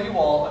to tell you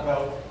all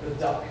about the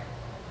duck.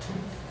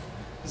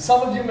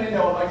 Some of you may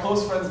know it, my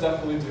close friends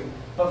definitely do.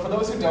 But for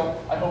those who don't,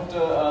 I hope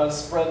to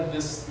spread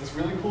this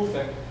really cool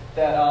thing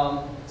that,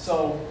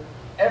 so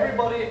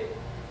everybody,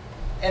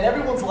 in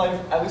everyone's life,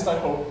 at least I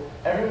hope,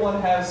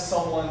 everyone has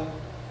someone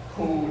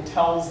who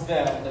tells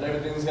them that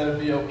everything's gonna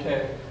be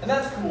okay. And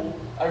that's cool,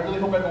 I really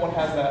hope everyone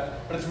has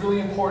that, but it's really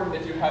important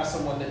if you have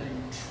someone that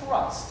you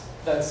trust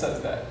that says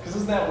that, because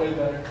isn't that way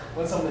better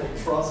when someone that you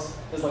trust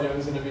is like,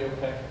 everything's gonna be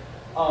okay.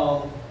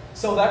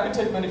 So that could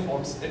take many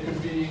forms. It could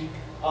be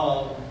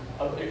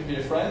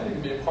a friend, it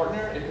could be a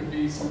partner, it could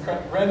be some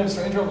random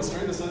stranger on the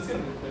street that says it's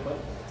gonna be okay, but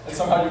and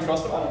somehow you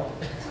trust them. I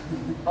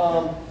don't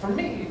know. For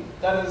me,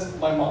 that is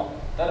my mom.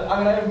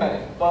 I have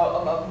many,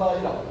 but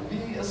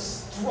the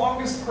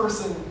strongest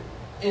person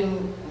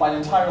in my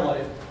entire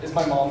life is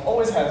my mom.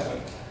 Always has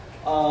been.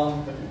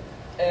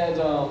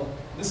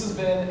 This has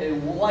been a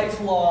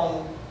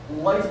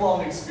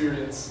lifelong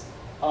experience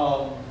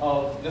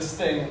of this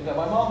thing that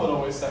my mom would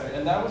always say,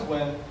 and that was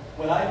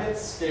when I get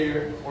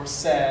scared or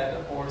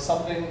sad or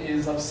something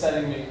is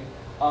upsetting me,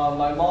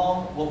 my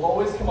mom will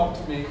always come up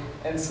to me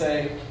and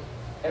say,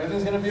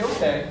 everything's gonna be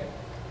okay,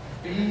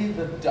 be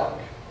the duck.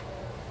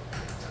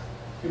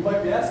 You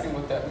might be asking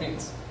what that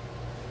means.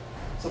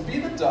 So be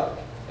the duck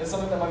is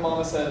something that my mom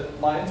has said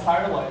my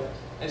entire life,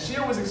 and she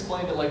always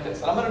explained it like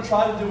this, and I'm gonna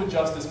try to do it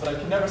justice, but I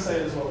can never say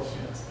it as well as she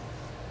does.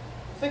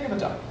 Think of a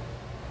duck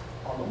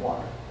on the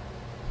water.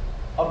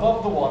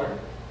 Above the water,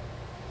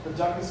 the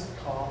duck is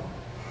calm,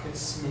 it's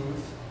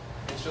smooth,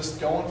 it's just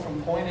going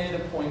from point A to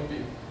point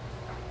B.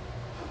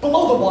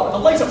 below the water. The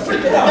legs are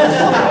freaking out. It's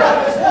flying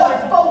around, there's water,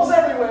 there's bubbles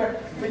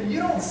everywhere. But you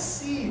don't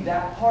see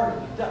that part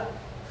of the duck,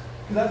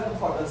 because that's the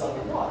part that's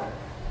underwater.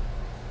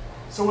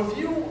 So if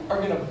you are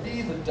going to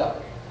be the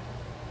duck,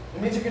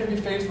 it means you're going to be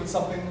faced with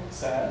something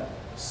sad,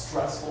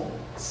 stressful,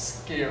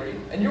 scary,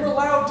 and you're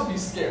allowed to be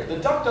scared. The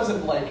duck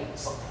doesn't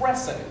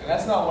suppress anything.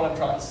 That's not what I'm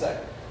trying to say.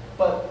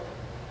 But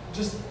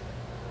just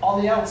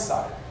on the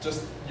outside,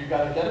 you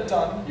got to get it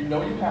done. You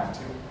know you have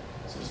to.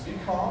 So just be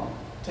calm,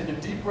 take a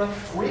deep breath,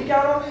 freak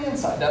out on the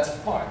inside. That's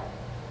fine.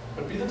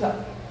 But be the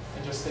duck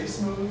and just stay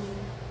smooth,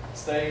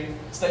 stay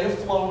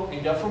afloat,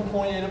 and get from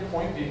point A to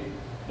point B,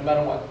 no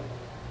matter what.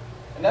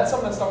 And that's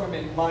something that's stuck with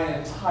me my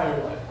entire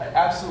life. I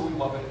absolutely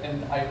love it,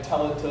 and I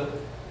tell it to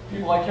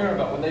people I care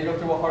about when they go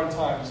through a hard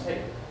time. Just,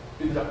 hey,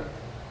 be the duck.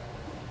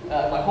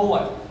 My whole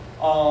life.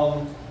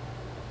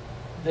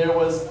 There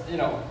was,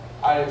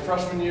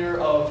 freshman year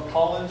of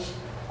college,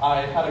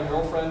 I had a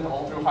girlfriend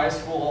all through high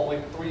school, all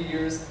 3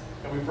 years,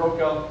 and we broke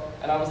up,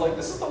 and I was like,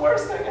 this is the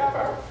worst thing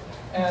ever.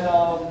 And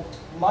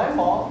my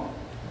mom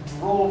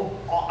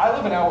I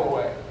live an hour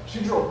away.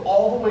 She drove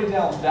all the way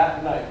down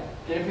that night,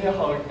 gave me a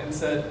hug, and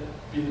said,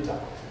 be the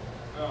duck.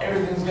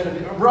 Everything's gonna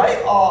be, right?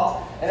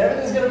 And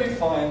everything's gonna be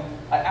fine.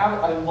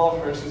 I love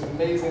her, she's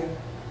amazing.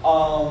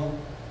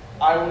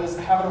 I was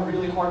having a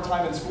really hard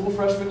time in school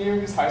freshman year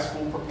because high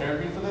school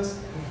prepared me for this.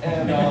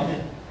 And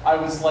I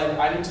was like,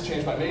 I need to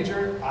change my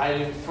major. I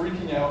am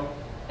freaking out.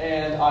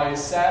 And I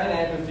sat in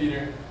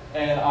amphitheater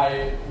and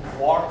I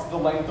walked the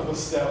length of a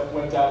step,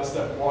 went down a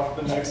step, walked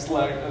the next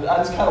leg. And I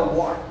just kind of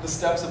walked the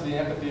steps of the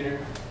amphitheater.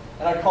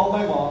 And I called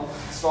my mom,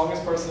 the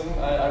strongest person.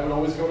 I would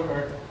always go to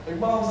her. Like,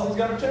 Mom, something's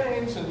got to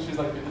change. And she's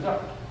like, be the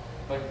duck.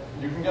 Like,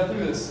 you can get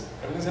through this.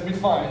 Everything's going to be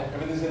fine.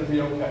 Everything's going to be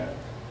okay.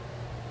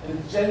 And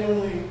it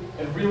genuinely,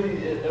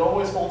 it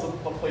always holds a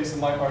place in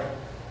my heart.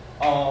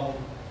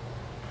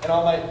 And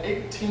on my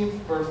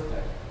 18th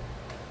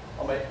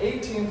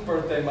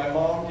birthday, my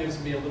mom gives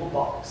me a little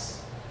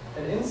box.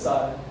 And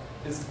inside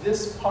is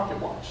this pocket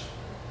watch.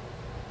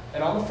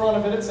 And on the front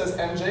of it, it says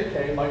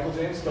MJK, Michael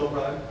James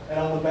Kilbride. And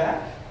on the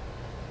back,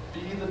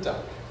 be the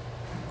duck.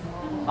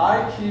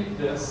 I keep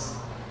this,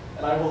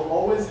 and I will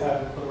always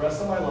have it for the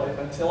rest of my life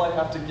until I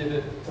have to give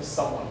it to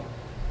someone.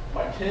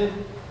 My kid,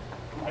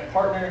 my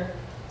partner,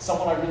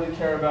 someone I really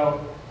care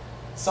about.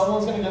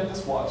 Someone's going to get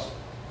this watch,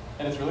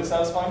 and it's really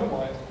satisfying to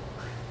wind,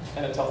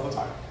 and it tells the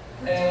time.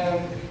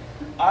 And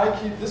I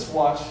keep this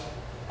watch.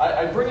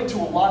 I bring it to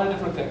a lot of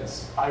different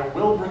things. I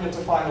will bring it to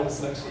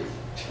finals next week.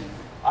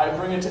 I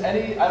bring it to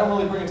I don't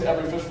really bring it to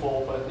every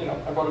fishbowl, but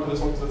I brought it to this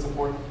one because it's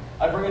important.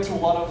 I bring it to a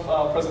lot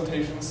of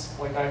presentations,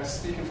 like I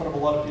speak in front of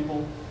a lot of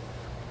people.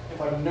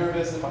 If I'm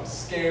nervous, if I'm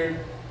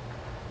scared,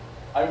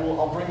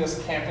 I'll bring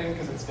this camping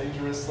because it's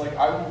dangerous. Like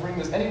I will bring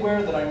this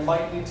anywhere that I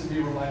might need to be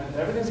reminded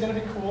that everything's going to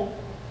be cool.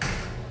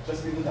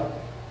 Just be the duck.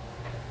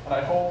 And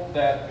I hope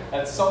that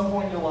at some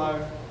point in your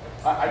life,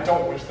 I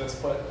don't wish this,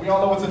 but we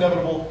all know it's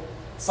inevitable.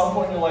 At some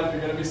point in your life,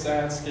 you're going to be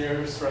sad, scared,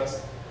 or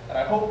stressed. And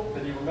I hope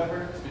that you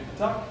remember to be the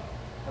duck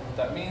and what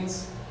that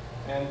means.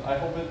 And I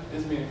hope it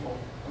is meaningful.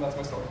 And that's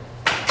my story.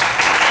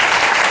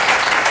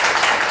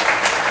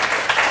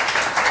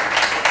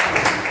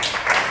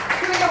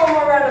 Can we give one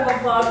more round of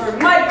applause for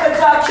Mike the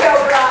Duck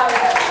Kilbride?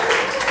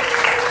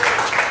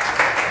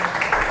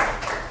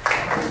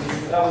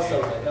 That was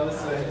so good. That was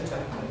so good.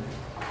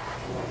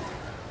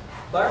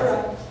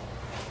 Barbara.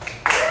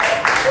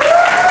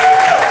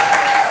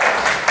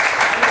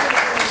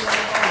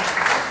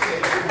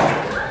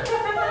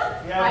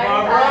 Yeah,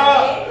 Barbara.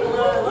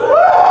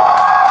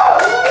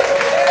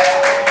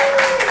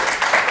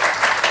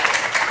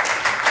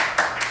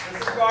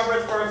 This is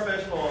Barbara's first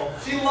fishbowl.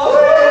 She loves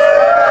it.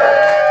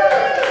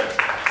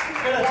 You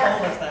could have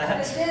told us that.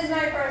 This is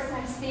my first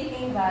time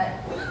speaking, but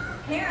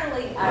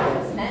apparently I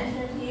was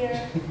mentioned here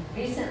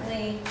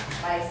recently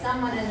by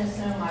someone in this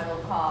room I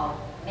will call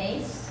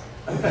Mace.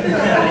 And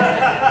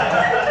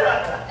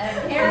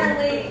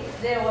apparently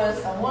there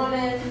was a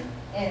woman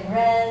in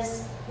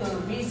Res who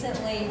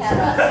recently had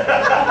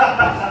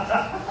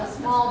a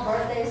small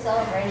birthday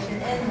celebration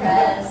in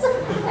Res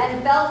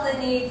and felt the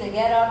need to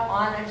get up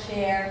on a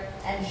chair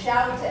and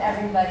shout to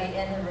everybody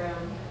in the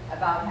room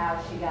about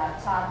how she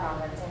got Todd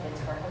Rundgren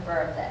tickets for her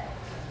birthday.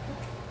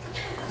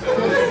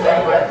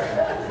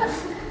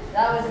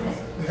 That was me.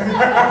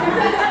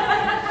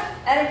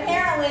 And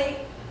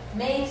apparently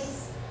Mace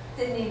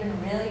didn't even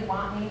really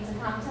want me to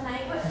come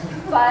tonight,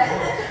 but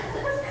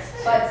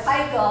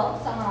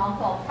Pikel, someone I'll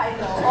call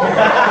Pikel,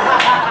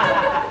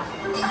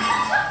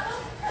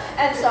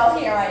 and so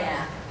here I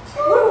am.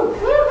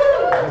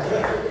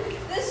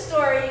 This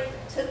story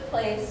took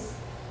place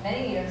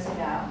many years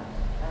ago.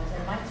 I was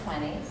in my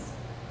 20s.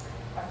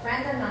 A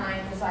friend of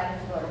mine decided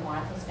to go to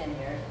Martha's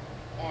Vineyard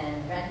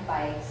and rent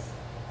bikes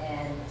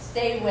and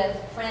stay with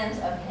friends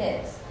of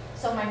his.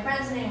 So my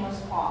friend's name was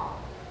Paul.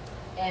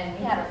 And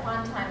we had a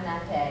fun time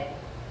that day.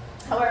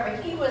 However,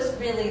 he was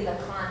really the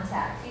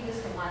contact. He was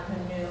the one who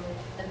knew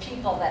the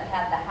people that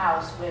had the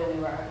house where we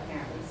were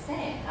apparently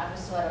staying. I was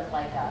sort of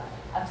like a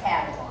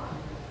tag along.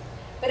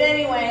 But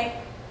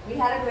anyway, we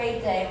had a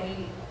great day.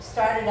 We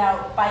started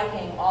out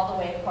biking all the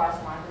way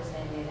across Martha's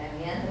Vineyard, and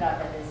we ended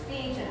up at this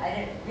beach, and I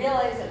didn't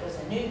realize it was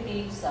a nude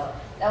beach, so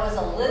that was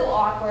a little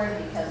awkward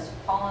because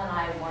Paul and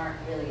I weren't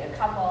really a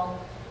couple.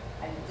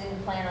 I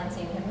didn't plan on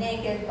seeing him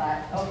naked,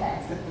 but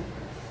okay.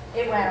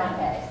 It went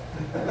okay.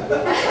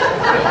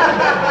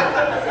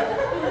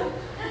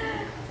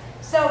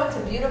 So it's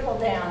a beautiful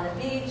day on the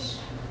beach.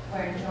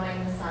 We're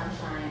enjoying the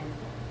sunshine.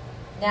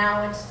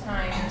 Now it's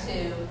time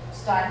to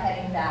start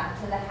heading back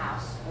to the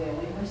house where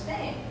we were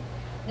staying.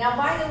 Now,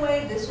 by the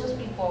way, this was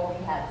before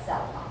we had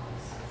cell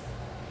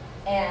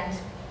phones. And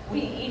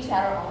we each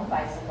had our own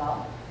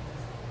bicycle.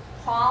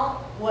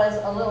 Paul was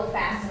a little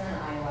faster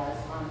than I was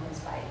on his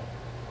bike.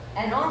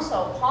 And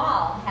also,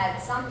 Paul had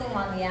something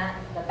on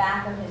the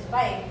back of his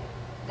bike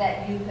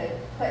that you could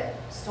put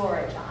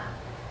storage on.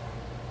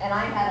 And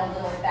I had a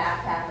little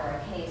backpack or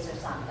a case or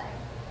something.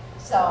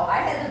 So I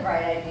had the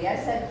bright idea. I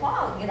said,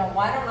 Paul,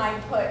 why don't I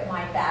put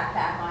my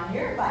backpack on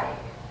your bike?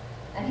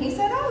 And he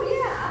said, oh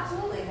yeah,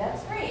 absolutely,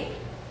 that's great.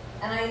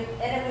 And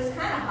it was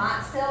kind of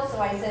hot still, so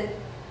I said,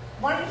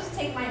 why don't you just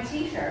take my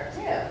t-shirt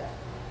too?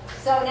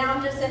 So now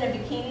I'm just in a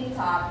bikini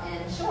top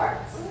and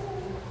shorts.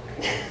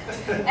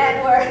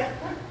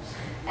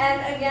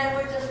 and again,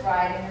 we're just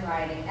riding and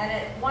riding. And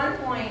at one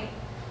point,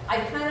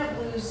 I kind of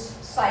lose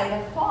sight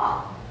of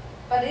Paul.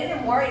 But it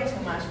didn't worry too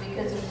much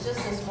because it was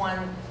just this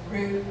one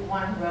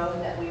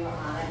road that we were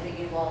on. I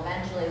figured, well,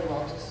 eventually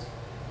we'll just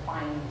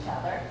find each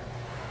other.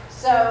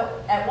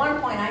 So at one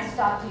point, I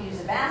stopped to use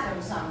the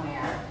bathroom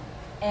somewhere,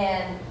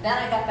 and then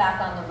I got back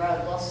on the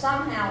road. Well,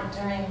 somehow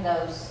during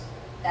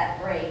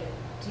that break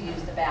to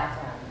use the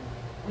bathroom,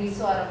 we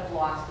sort of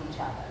lost each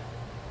other.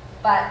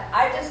 But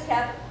I just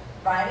kept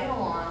riding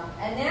along,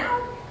 and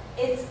now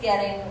it's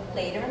getting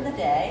later in the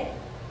day,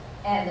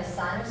 and the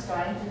sun is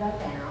starting to go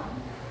down.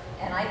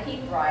 And I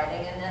keep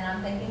riding, and then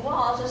I'm thinking, well,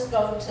 I'll just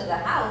go to the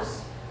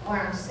house where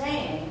I'm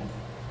staying,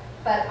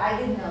 but I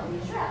didn't know the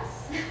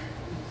address.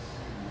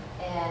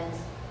 And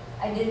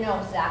I didn't know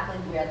exactly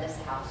where this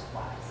house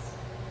was.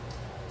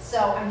 So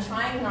I'm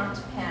trying not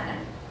to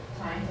panic,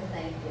 trying to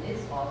think it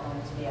is all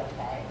going to be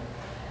okay.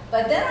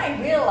 But then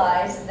I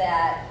realized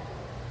that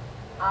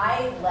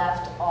I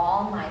left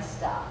all my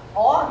stuff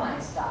on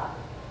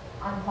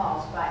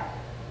Paul's bike.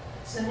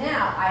 So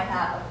now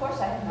of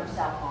course I have no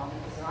cell phone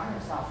because there are no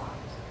cell phones.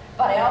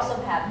 But I also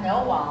have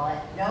no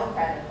wallet, no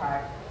credit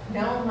card,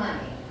 no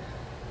money,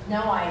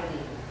 no ID.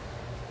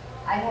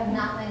 I have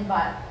nothing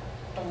but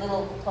the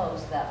little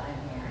clothes that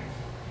I'm wearing.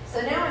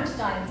 So now I'm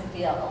starting to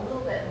feel a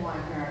little bit more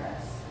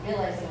nervous,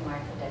 realizing my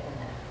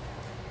predicament.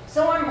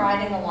 So I'm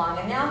riding along,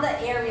 and now the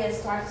area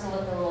starts to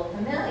look a little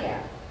familiar.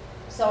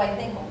 So I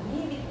think, well,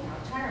 maybe,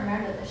 I'm trying to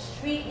remember the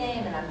street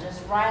name, and I'm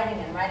just riding,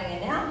 and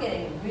now I'm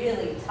getting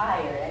really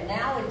tired, and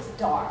now it's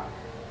dark.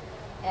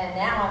 And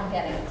now I'm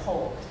getting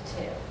cold,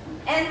 too.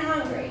 And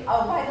hungry.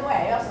 Oh, by the way,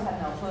 I also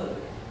have no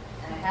food.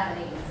 And I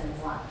haven't eaten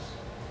since lunch.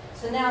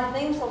 So now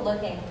things are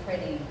looking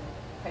pretty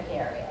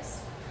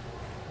precarious.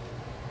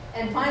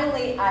 And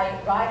finally,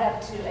 I ride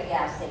up to a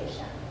gas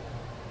station.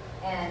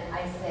 And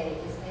I say,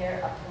 is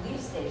there a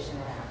police station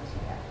around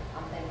here?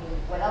 I'm thinking,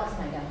 what else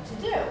am I going to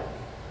do?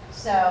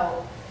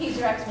 So he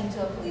directs me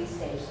to a police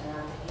station. And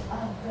I'm thinking,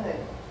 oh, good.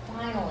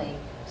 Finally,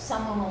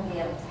 someone will be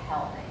able to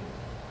help me.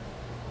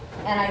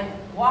 And I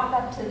walk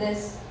up to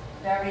this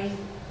very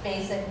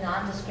basic,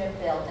 nondescript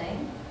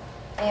building,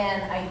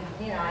 and I'm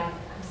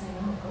saying,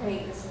 oh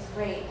great, this is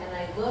great. And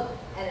I look,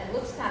 and it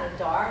looks kind of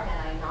dark, and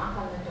I knock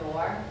on the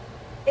door.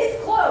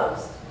 It's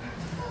closed.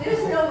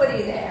 There's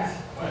nobody there.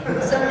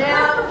 So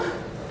now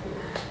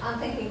I'm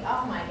thinking,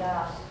 oh my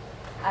gosh,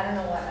 I don't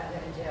know what I'm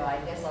going to do. I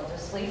guess I'll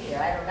just sleep here.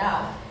 I don't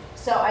know.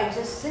 So I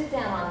just sit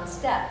down on the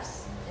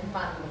steps in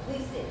front of the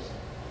police station.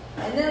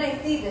 And then I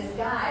see this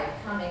guy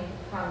coming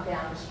from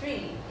down the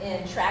street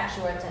in track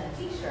shorts and a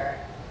t-shirt,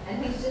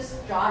 and he's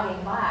just jogging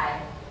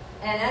by.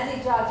 And as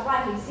he jogs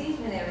by, he sees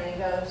me there, and he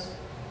goes,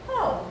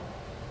 oh,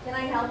 can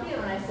I help you?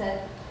 And I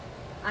said,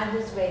 I'm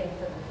just waiting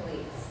for the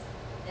police.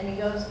 And he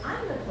goes,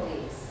 I'm the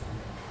police.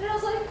 And I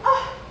was like,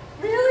 oh,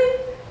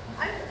 really?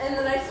 And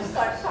then I just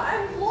started,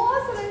 I'm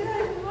lost, and I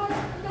didn't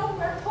know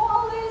where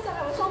Paul is, and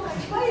I was on my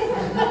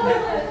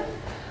bicycle.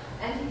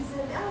 And he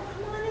said, oh,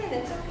 come on in,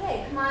 it's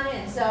okay, come on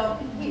in. So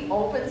he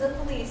opens the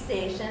police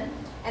station,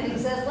 and he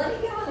says, let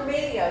me get on the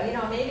radio,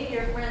 maybe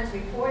your friends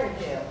reported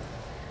you.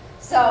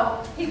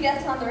 So he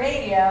gets on the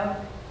radio,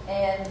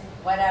 and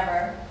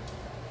whatever,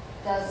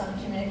 does some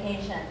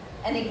communication.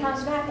 And he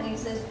comes back and he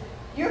says,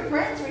 your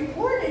friends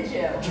reported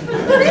you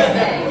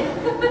missing.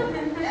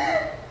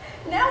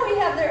 Now we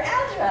have their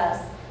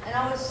address. And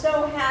I was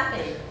so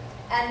happy.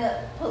 And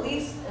the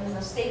police, it was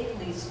a state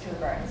police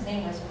trooper. His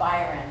name was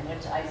Byron,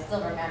 which I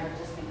still remember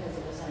just because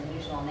it was an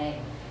unusual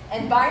name.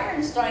 And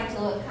Byron's starting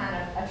to look kind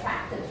of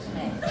attractive to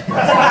me.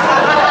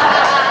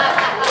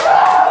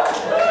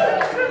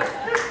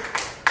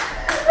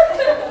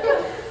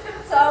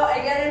 So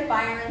I get in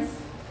Byron's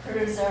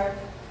cruiser,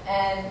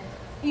 and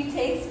he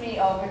takes me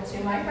over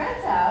to my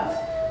friend's house.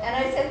 And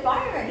I said,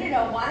 Byron,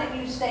 why don't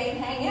you stay and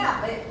hang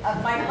out?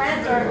 My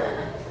friends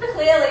are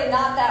clearly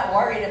not that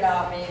worried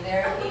about me.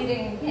 They're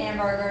eating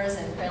hamburgers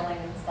and grilling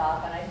and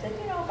stuff. And I said,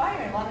 you know,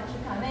 Byron, why don't you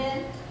come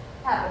in,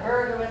 have a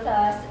burger with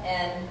us?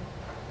 And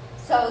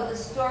so the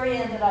story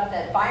ended up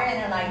that Byron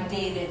and I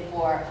dated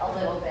for a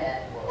little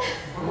bit.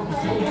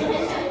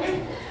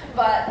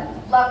 But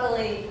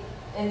luckily,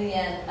 in the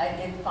end, I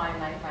did find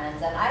my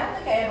friends. And I don't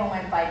think I ever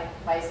went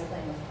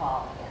bicycling with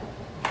Paul again.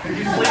 Did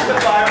you sleep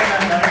with Byron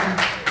that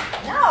night?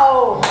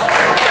 No!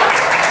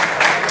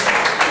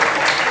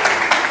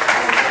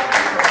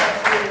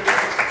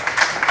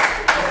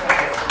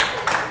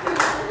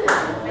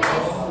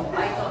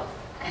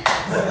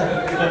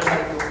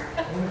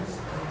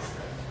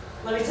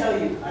 Let me tell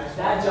you,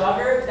 that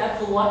jogger, that's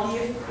the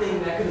luckiest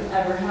thing that could have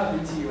ever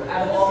happened to you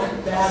out of all the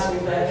bad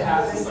things that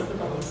have happened.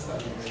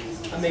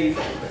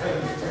 Amazing.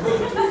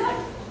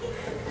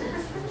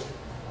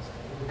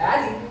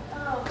 Addie.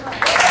 Oh, hi.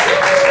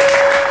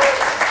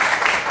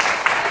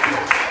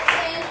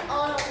 In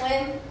on a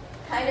whim,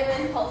 kind of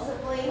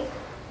impulsively,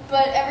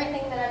 but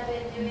everything that I've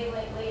been doing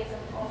lately is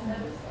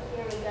impulsive, so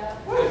here we go.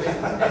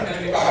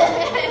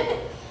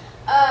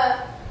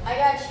 I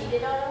got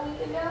cheated on a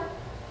week ago.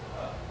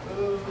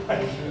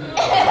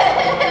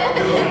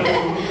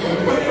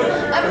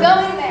 I'm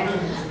going there.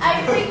 I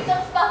freaked the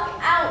fuck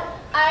out.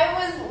 I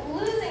was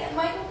losing it.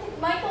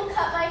 Michael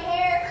cut my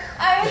hair.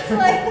 I was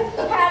like,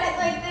 had it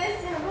like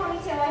this in a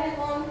ponytail. I had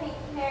long pink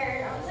hair,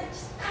 and I was like,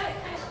 just cut it,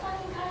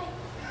 fucking cut it.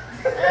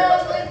 And I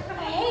was like, I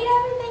hate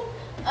everything.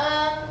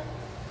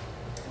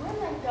 Where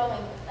am I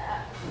going with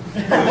that?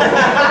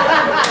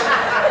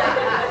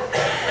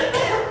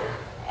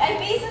 I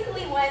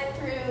basically went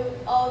through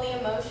all the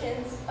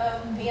emotions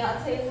of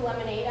Beyonce's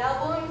Lemonade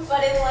album,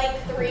 but in like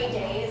 3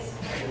 days.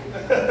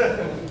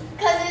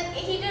 Cause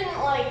he didn't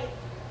like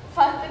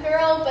fuck the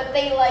girl, but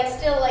they like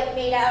still like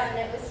made out, and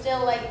it was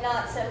still like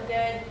not so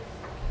good.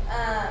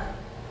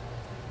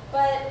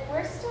 But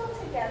we're still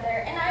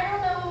together, and I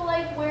don't know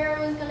like where I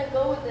was gonna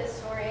go with this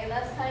story, and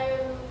that's kind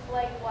of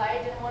like why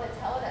I didn't want to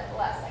tell it at the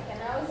last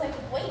second. I was like,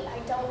 wait, I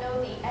don't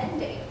know the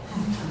ending.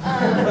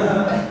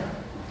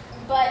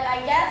 But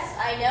I guess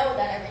I know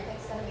that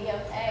everything's gonna be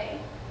okay.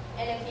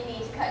 And if you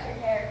need to cut your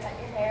hair, cut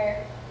your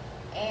hair.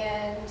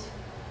 And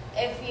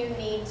if you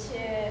need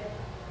to,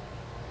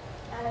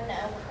 I don't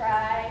know,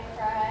 cry,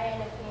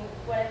 and if you,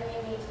 whatever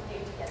you need to do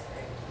to get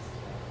through, just do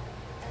it.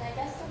 And I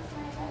guess that's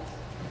my advice.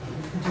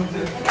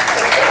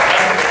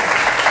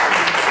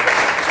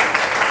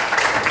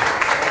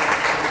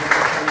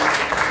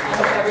 I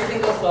hope everything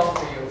goes well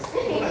for you.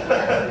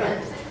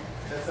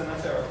 That's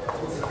enough error.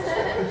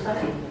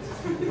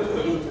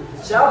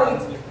 Shall we?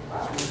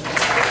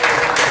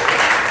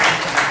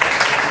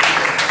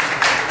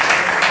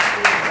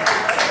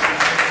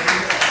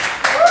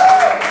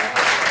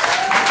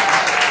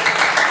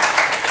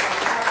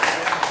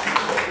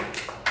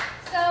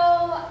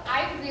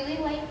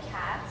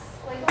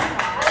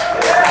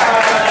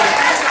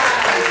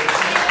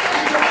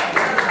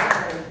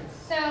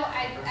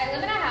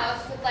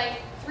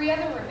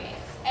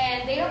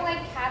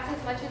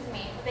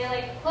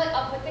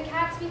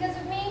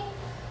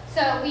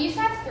 So we used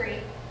to have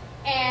 3,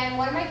 and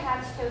one of my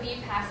cats,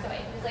 Toby, passed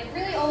away. He was like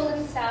really old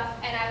and stuff,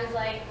 and I was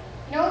like,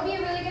 you know, it would be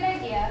a really good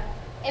idea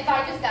if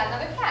I just got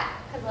another cat,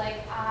 because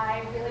like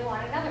I really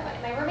want another one.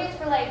 And my roommates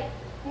were like,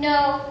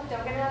 no,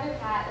 don't get another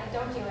cat, like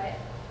don't do it.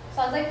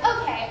 So I was like,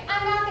 okay,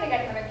 I'm not gonna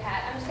get another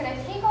cat. I'm just gonna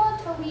take all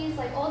of Toby's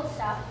like old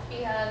stuff,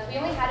 because we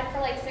only had it for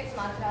like 6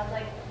 months, and I was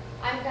like,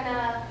 I'm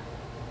gonna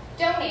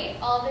donate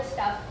all this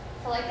stuff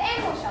to like the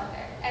animal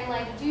shelter and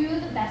like do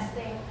the best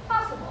thing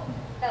possible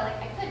that like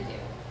I could do.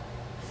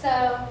 So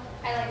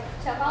I like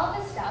took all of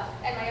this stuff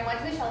and like I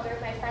went to the shelter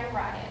with my friend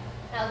Ryan,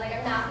 and I was like,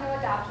 I'm not going to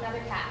adopt another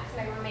cat because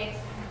my roommates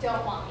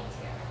don't want me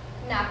to.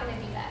 I'm not going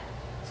to do that.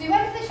 So we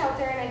went to the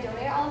shelter and I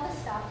donated all of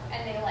this stuff,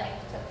 and they like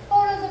took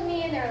photos of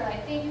me and they were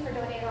like, thank you for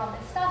donating all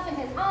this stuff in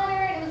his honor,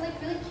 and it was like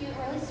really cute and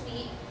really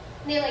sweet.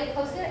 And they like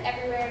posted it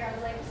everywhere, and I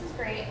was like, this is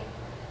great.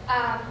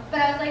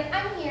 But I was like,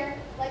 I'm here,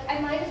 like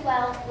I might as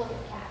well look at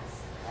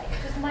cats, like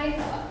just might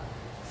as well.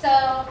 So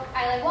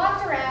I like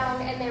walked around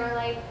and they were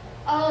like,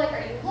 oh, like,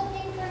 are you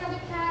looking for another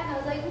cat? And I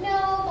was like,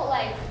 no, but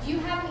like, do you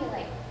have any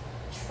like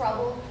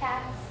troubled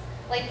cats?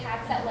 Like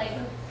cats that like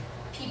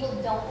people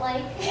don't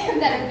like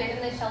that have been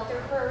in the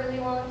shelter for a really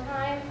long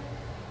time?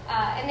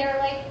 And they were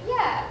like,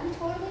 yeah, we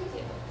totally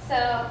do.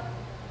 So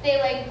they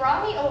like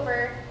brought me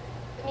over,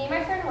 me and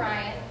my friend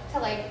Ryan, to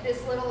like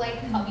this little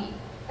like cubby.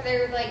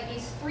 There were like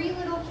these 3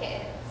 little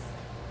kids,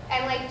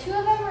 and like 2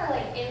 of them were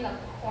like in the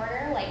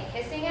corner like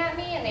hissing at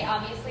me, and they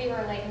obviously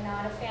were like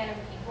not a fan of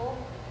people.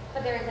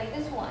 But there was like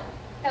this one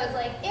that was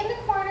like in the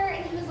corner,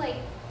 and he was like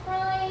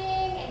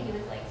crying, and he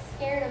was like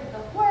scared of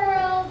the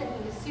world, and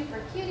he was super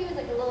cute. He was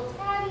like a little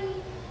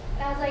tabby,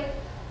 and I was like,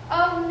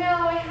 oh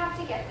no, I have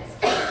to get this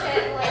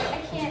kitten. Like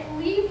I can't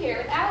leave here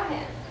without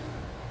him.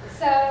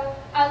 So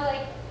I was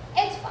like,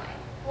 it's fine.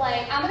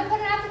 Like I'm gonna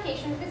put an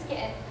application for this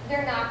kitten.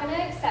 They're not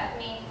gonna accept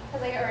me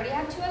because I already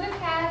have 2 other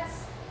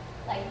cats.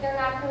 Like they're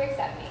not gonna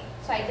accept me.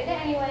 So I did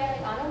it anyway,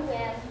 like on a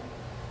whim.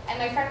 And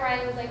my friend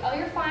Ryan was like, oh,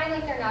 you're fine,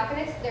 like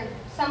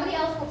somebody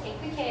else will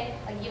take the kid,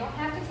 like you don't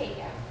have to take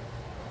him.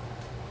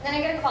 And then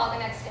I get a call the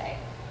next day,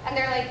 and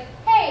they're like,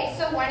 hey,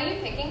 so when are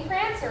you picking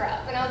Prancer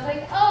up? And I was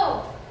like,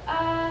 oh,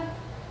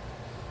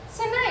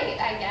 tonight,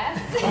 I guess.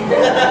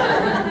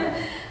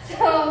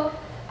 So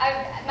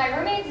my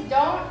roommates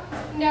don't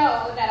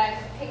know that I'm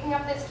picking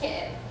up this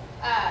kid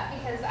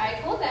because I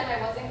told them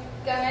I wasn't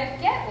gonna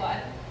get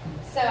one.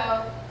 So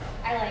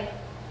I like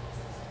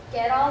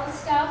get all the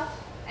stuff,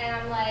 and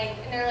I'm like,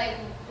 and they're like,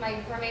 my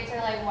roommates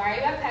are like, why are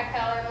you at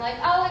Petco? And I'm like,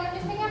 oh, like I'm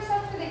just picking up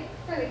stuff for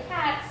the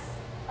cats,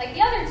 like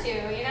the other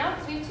two, you know,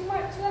 because we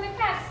have two other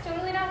cats.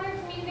 Totally not weird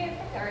for me to be at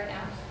Petco right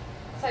now.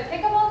 So I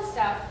pick up all the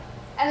stuff,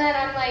 and then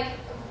I'm like,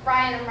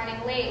 Brian, I'm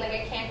running late, like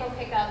I can't go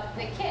pick up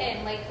the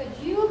kid. Like, could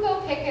you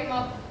go pick him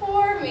up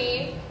for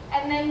me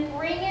and then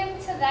bring him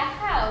to the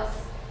house?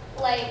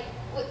 Like,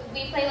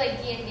 we play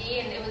like D&D,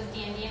 and it was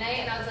D&D night,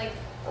 and I was like,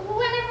 when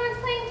everyone's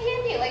playing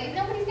D&D, like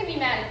nobody's gonna be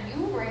mad if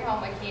you bring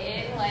home a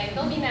kid, like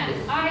they'll be mad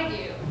if I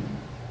do.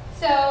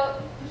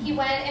 So he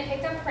went and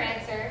picked up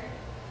Prancer,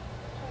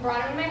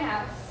 brought him to my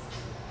house,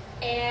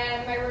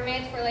 and my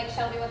roommates were like,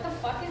 Shelby, what the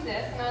fuck is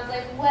this? And I was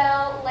like,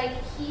 well, like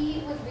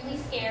he was really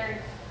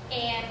scared,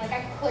 and like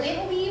I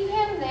couldn't leave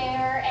him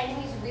there, and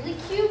he's really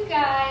cute,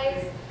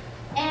 guys,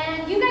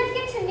 and you guys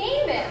get to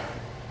name him.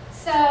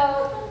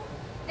 So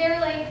they were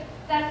like,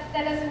 that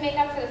doesn't make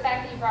up for the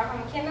fact that you brought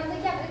home a kid. And I was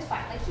like, yeah, but it's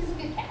fine. Like he's a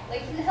good cat.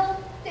 Like he'll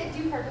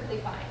do perfectly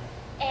fine.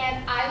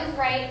 And I was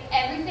right.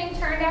 Everything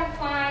turned out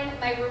fine.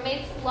 My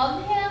roommates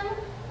loved him.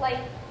 Like,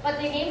 but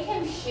they named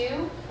him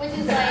Shoe, which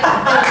is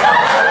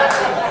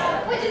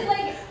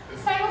like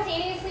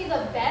simultaneously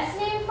the best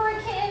name for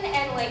a kitten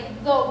and like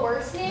the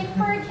worst name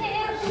for a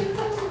kitten.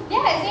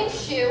 Yeah, his name's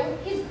Shoe.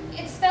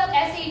 It's spelled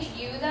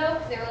S-H-U though,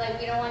 because they were like,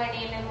 we don't want to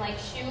name him like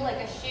Shoe, like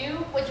a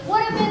shoe, which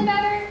would have been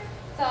better.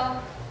 So,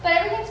 but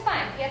everything's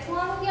fine. He gets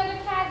along with the other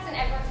cats, and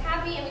everyone's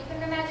happy, and we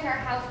couldn't imagine our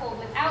household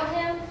without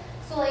him.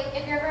 So, like,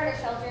 if you're ever at a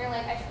shelter, and you're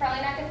like, I should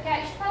probably not get the cat,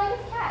 you should probably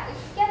get the cat. You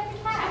should get the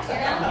cat, you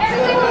know?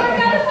 Everything will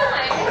work out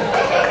fine.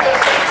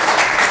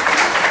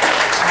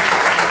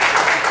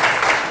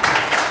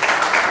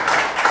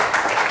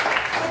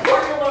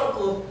 Support your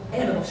local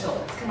animal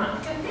shelters. Come on.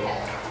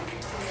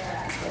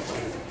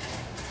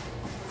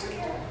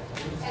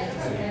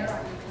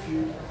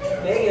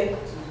 Megan.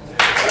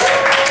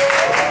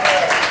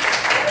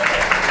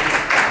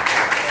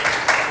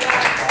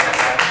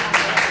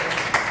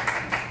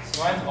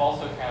 Mine's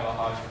also kind of a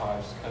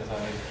hodgepodge because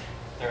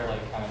they're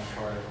like kind of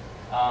short.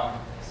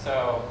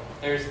 So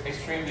there's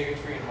extreme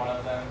bigotry in one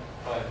of them,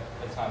 but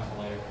it's not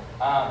until later.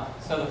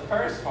 So the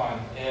first one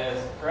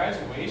is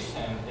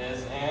graduation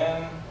is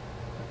in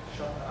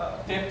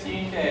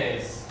 15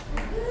 days,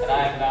 and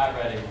I am not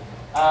ready.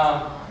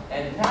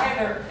 And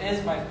neither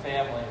is my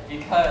family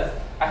because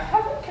I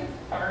haven't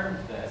confirmed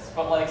this,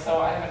 but like,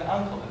 so I have an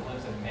uncle that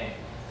lives in Maine.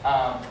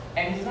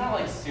 And he's not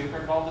like super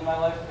involved in my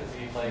life because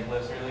he like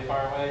lives really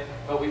far away,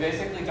 but we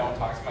basically don't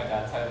talk to my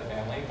dad's side of the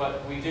family,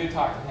 but we do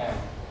talk to him,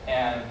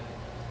 and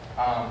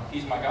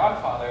he's my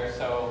godfather,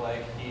 so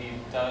like he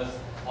does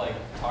like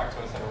talk to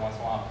us every once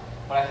in a while,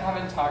 but I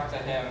haven't talked to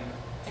him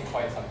in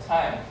quite some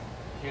time.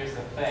 Here's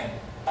the thing.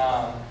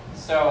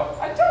 So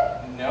I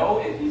don't know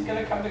if he's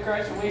gonna come to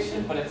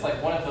graduation, but it's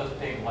like one of those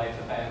big life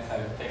events I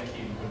would think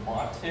he would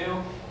want to,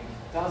 and he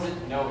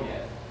doesn't know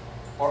yet.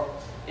 Or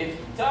if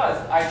he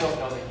does, I don't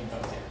know that he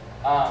knows yet.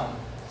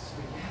 So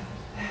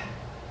yeah,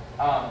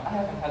 I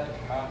haven't had to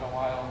come out in a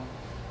while.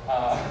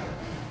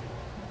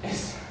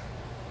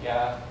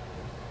 Yeah,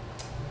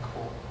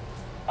 cool.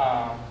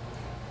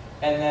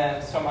 And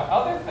then, so my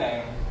other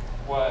thing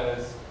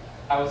was,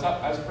 I was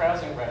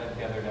browsing Reddit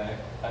the other day,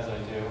 as I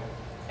do,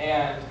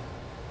 and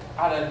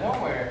out of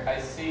nowhere, I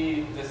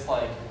see this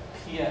like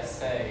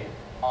PSA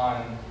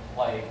on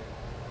like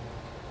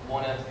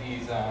one of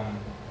these,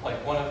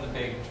 like one of the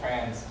big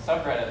trans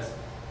subreddits,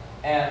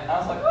 and I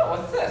was like, oh,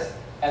 what's this?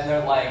 And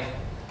they're like,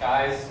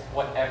 guys,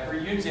 whatever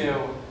you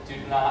do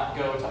not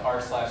go to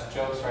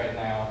r/jokes right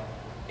now.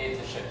 It's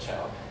a shit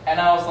show. And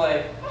I was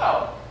like,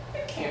 oh,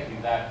 it can't be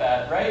that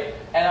bad, right?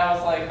 And I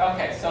was like,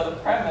 okay, so the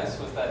premise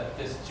was that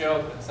this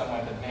joke that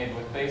someone had made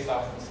was based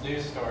off this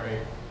news story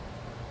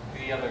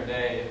the other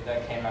day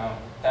that came out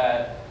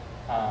that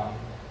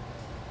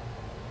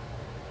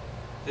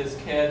this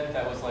kid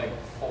that was like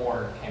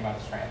 4 came out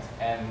as trans,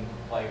 and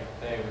like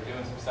they were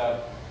doing some stuff,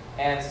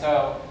 and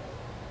so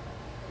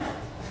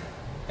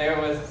there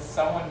was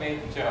someone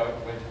made the joke,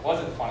 which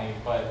wasn't funny,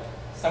 but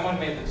someone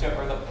made the joke,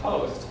 or the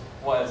post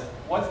was,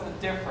 what's the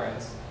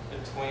difference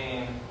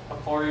between a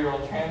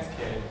 4-year-old trans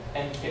kid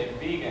and kid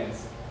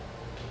vegans?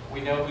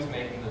 We know who's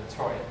making the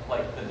choice,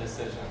 like the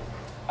decision.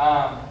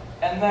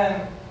 And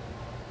then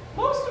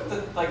most of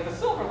the, like the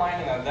silver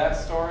lining on that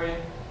story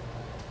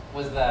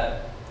was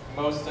that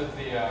most of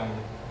the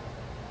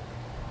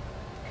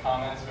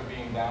comments were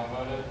being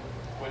downvoted,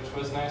 which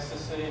was nice to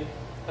see.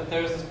 But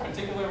there's this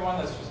particular one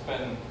that's just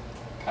been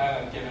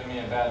kind of giving me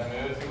a bad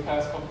mood for the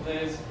past couple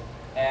days.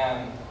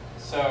 And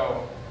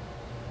so,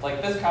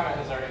 like, this comment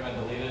has already been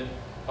deleted,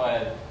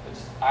 but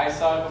I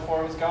saw it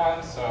before it was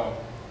gone, so.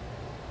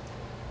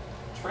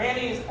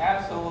 Trannies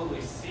absolutely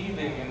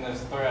seething in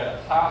this thread.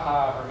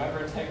 Haha,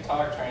 remember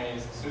TikTok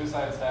trannies,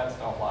 suicide stats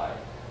don't lie.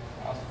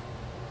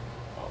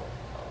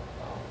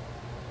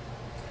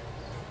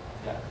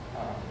 Yeah,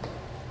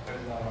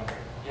 there's another one.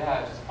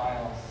 Yeah, just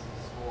finals,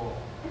 school.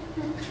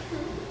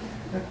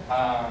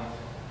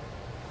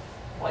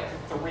 Like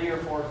 3 or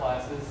 4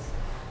 classes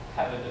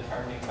have a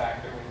determining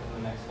factor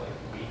within the next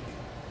week.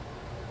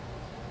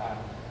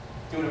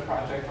 Doing a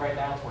project right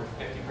now, it's worth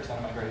 50%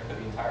 of my grade for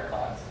the entire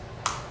class.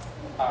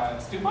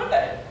 It's due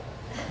Monday.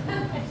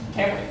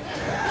 Can't wait.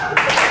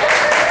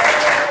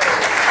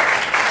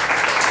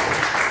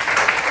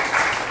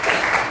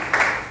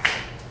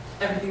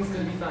 Everything's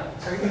gonna be fine.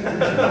 Everything's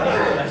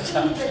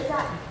gonna be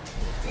fine.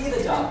 Be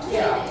the doc.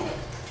 Yeah.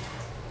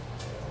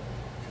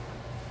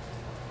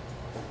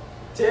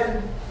 Tim.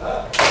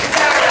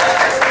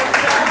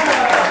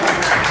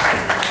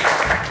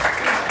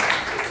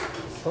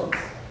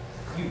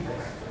 You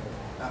pick.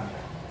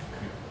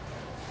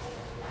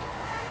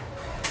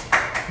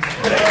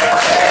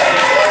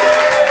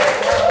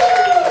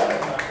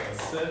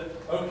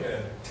 Okay,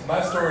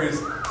 my story's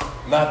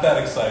not that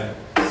exciting,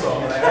 so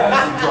I'm going to add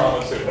some drama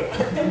to it.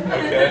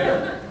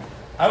 Okay?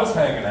 I was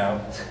hanging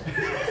out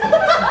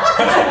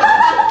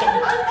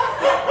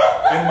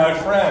in my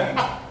friend,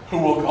 who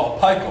we'll call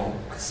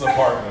Pikel's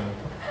apartment,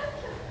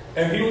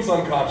 and he was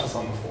unconscious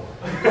on the floor.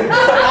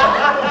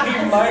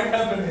 He might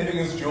have been hitting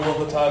his jewel at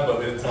the time,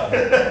 but it's not.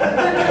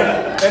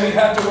 And he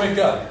had to wake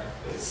up.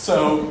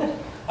 So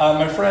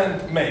my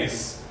friend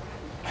Mace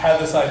had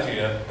this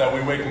idea that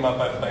we wake him up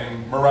by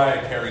playing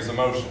Mariah Carey's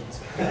Emotions.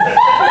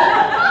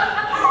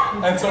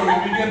 And so we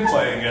begin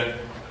playing it,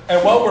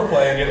 and while we're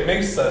playing it,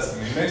 Mace says to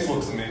me, Mace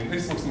looks at me,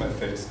 Mace looks at my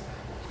face,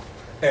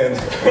 and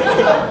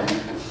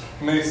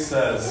Mace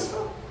says,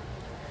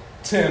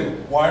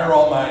 Tim, why are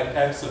all my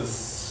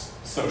exes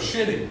so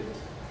shitty?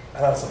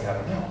 And I was like, I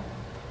don't know.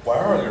 Why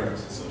are your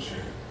exes so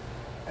shitty?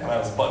 And I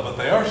was like, but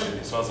they are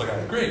shitty. So I was like, I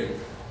agree.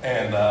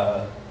 And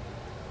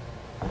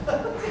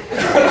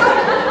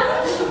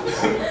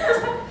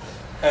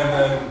and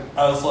then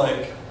I was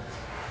like,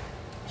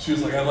 she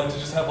was like, I'd like to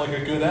just have like a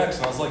good ex.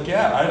 And I was like,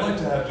 yeah, I'd like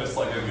to have just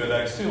like a good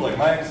ex too. Like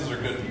my exes are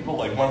good people.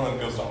 Like one of them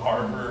goes to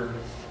Harvard.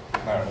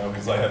 I don't know,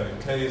 because I have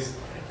good taste.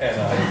 And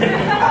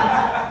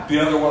the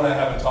other one I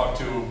haven't talked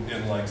to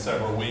in like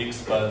several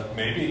weeks, but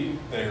maybe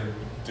they're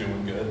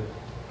doing good.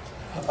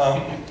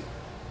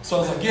 So I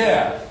was like,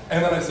 yeah.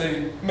 And then I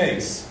say,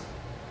 Mace.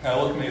 And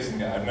I look Mace in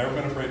the eye. I've never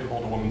been afraid to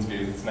hold a woman's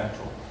gaze. It's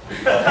natural.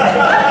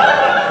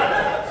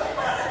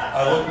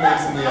 I look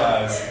Mace in the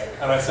eyes,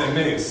 and I say,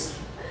 Mace,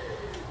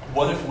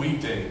 what if we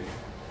date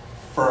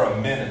for a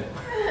minute,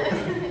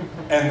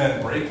 and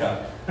then break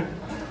up,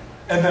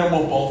 and then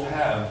we'll both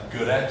have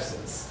good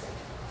exes?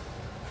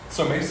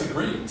 So Mace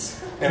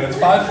agrees, and it's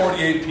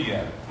 5:48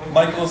 p.m.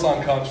 Michael is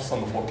unconscious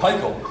on the floor.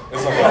 Pikel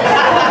is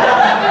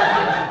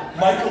unconscious.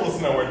 Michael is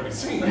nowhere to be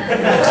seen.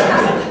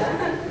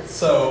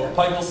 So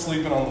Pikel's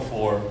sleeping on the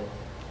floor.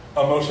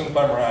 Emotions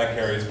by Mariah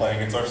Carey is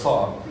playing. It's our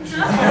song.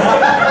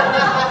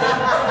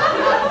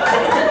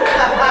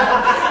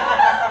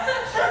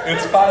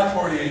 It's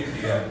 5:48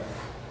 p.m.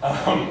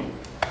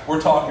 We're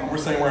talking. We're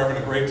saying we're having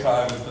a great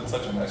time. It's been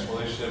such a nice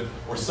relationship.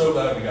 We're so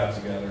glad we got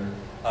together.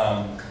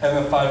 And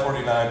then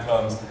 5:49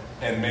 comes,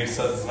 and Mace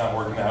says it's not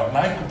working out, and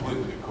I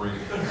completely agree.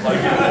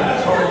 Like,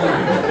 totally.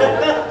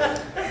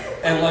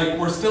 And like,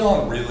 we're still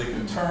on really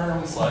good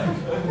terms. Like,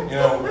 you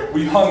know,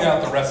 we hung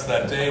out the rest of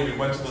that day. We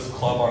went to this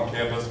club on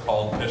campus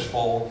called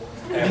Fishbowl,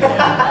 and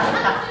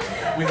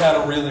like, we had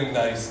a really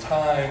nice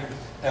time.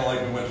 And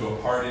like, we went to a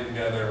party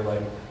together.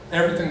 Like,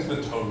 everything's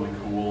been totally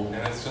cool.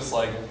 And it's just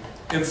like,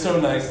 it's so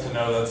nice to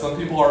know that some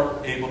people are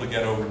able to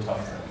get over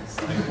tough things.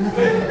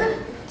 Like,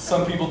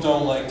 some people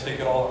don't like take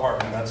it all to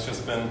heart, and that's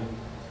just been,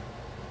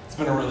 it's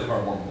been a really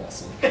heartwarming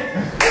lesson.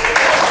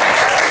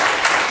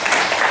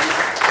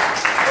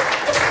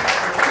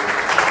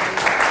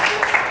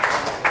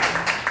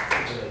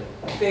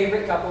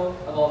 Favorite couple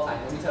of all time,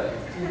 let me tell you.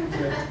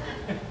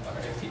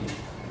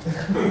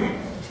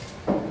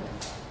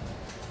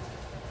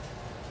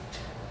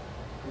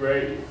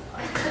 Great.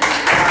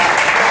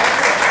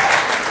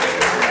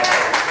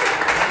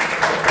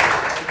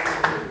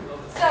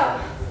 So,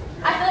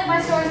 I feel like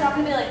my story's not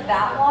going to be like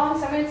that long,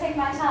 so I'm going to take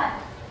my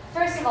time.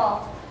 First of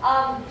all,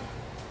 I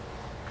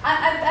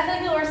feel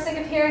like people are sick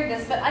of hearing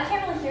this, but I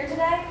can't really hear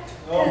today.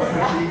 I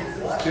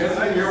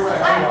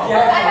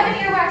have an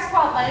earwax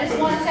problem. I just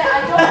want to say,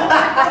 I don't know what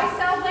my voice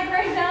sounds like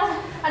right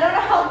now. I don't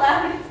know how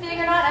loud it's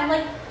being or not. I'm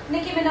like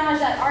Nicki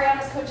Minaj at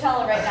Ariana's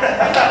Coachella right now.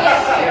 I can't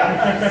hear.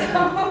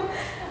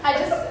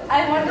 So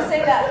I wanted to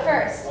say that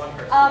first.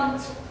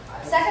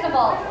 Second of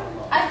all,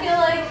 I feel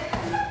like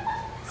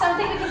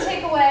something we can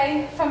take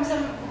away from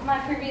some of my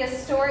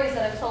previous stories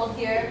that I've told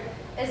here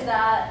is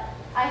that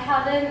I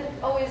haven't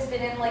always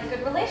been in like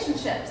good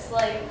relationships.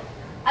 Like,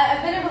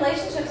 I've been in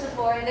relationships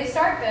before, and they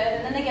start good,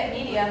 and then they get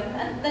medium,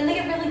 and then they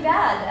get really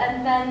bad,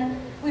 and then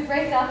we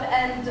break up,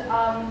 and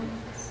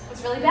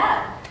it's really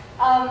bad.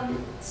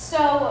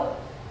 So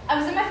I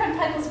was in my friend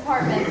Pikel's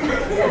apartment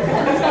recently,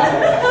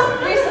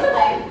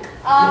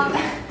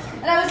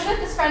 and I was with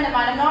this friend of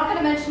mine. I'm not going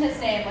to mention his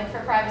name, like for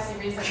privacy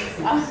reasons,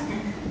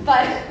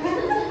 but he's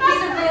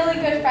a really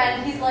good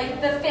friend. He's like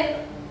the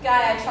 5th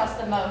guy I trust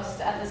the most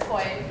at this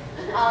point.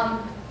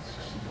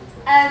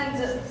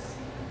 And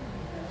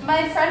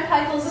my friend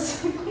Pikel's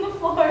asleep on the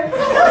floor.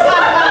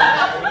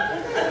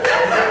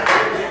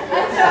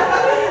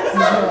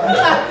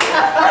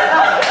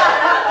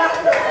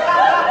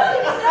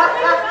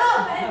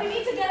 And we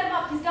need to get him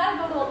up. He's got to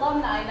go to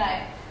alumni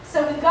night.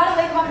 So we've got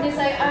to wake him up, and he's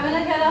like, I'm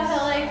going to get up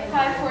at like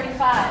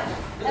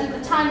 5:45. And the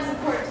time is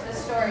important to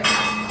this story.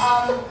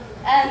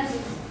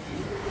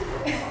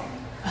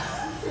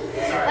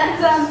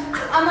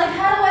 I'm like,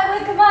 how do I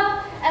wake him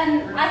up?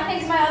 And I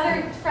think my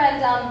other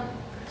friend,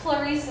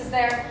 Clarice, is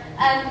there,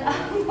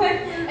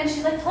 and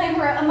she's like playing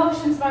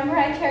Emotions by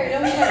Mariah Carey.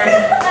 And I'm like,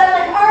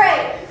 all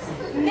right,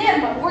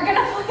 Mim, we're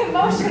gonna play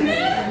Emotions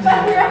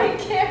by Mariah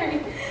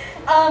Carey.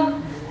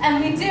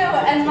 And we do,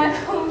 and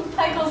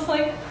Michael's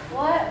like,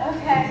 what?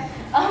 Okay.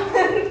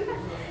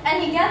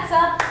 And he gets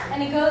up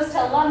and he goes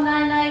to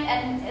alumni night,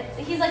 and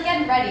he's like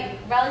getting ready.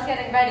 Riley's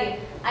getting ready.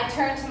 I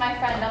turn to my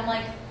friend. I'm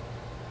like,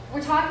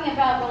 we're talking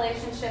about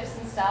relationships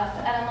and stuff,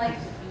 and I'm like,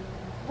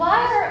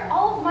 why are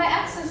all of my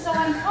exes so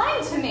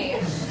unkind to me?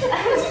 And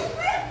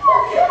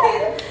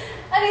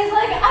he's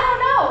like, I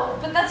don't know,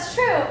 but that's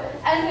true.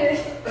 And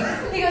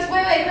he goes,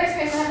 wait, Grace,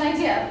 I have an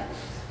idea.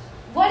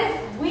 What if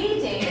we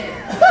dated?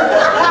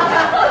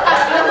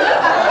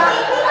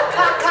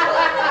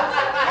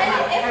 And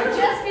it would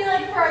just be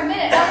like for a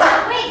minute. I was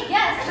like, wait,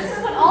 yes, this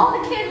is what all the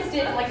kids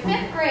did in like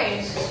 5th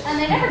grade, and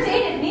they never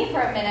dated me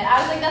for a minute. I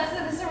was like, this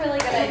is a really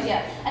good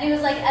idea. And he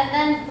was like, and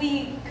then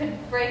we could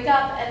break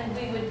up and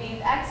we would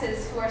be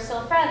exes who are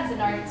still friends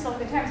and are still on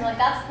good terms. I'm like,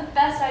 that's the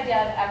best idea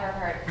I've ever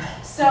heard.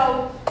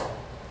 So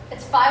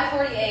it's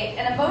 5:48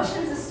 and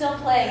Emotions is still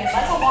playing, and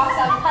Pikel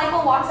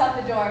walks out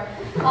the door.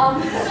 And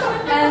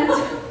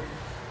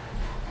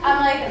I'm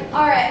like,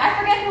 all right, I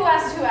forget who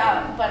asked who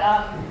out, but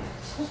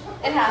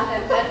it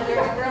happened. And we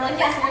were like,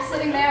 yes, we were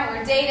sitting there, we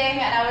were dating,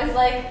 and I was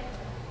like,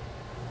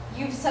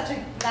 you have such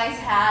a nice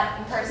hat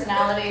and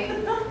personality.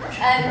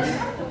 And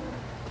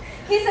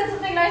he said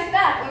something nice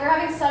back. We were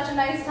having such a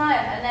nice time.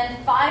 And then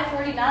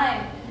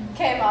 5:49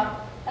 came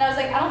up, and I was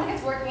like, I don't think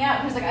it's working out.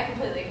 And he was like, I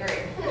completely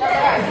agree. And I was like,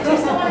 all right, do you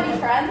still want to be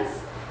friends?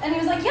 And he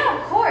was like, yeah,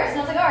 of course. And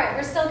I was like, all right,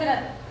 we're still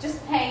gonna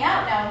just hang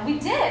out now. And we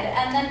did.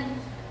 And then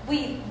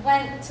we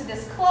went to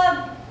this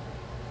club,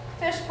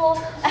 Fishbowl,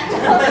 and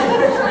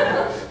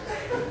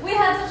we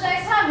had such a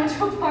nice time. We went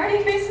to a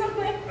party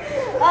recently.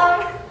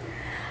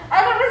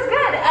 And it was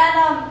good. And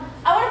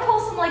I want to pull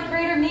some like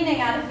greater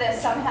meaning out of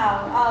this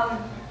somehow.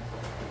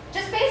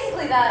 Just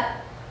basically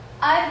that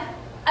I've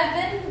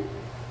been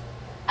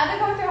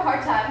going through a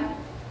hard time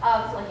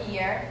for like a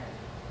year.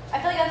 I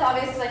feel like that's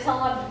obvious because I tell a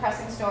lot of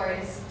depressing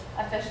stories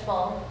at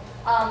Fishbowl.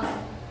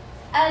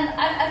 And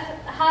I've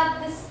had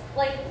this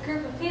like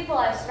group of people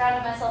I've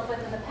surrounded myself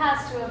with in the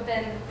past who have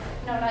been,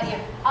 no, not you,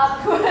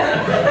 who have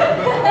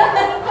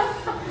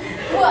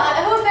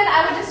been,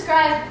 I would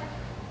describe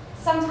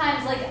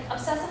sometimes like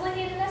obsessively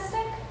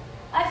hedonistic,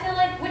 I feel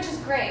like, which is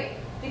great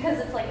because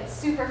it's like it's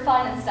super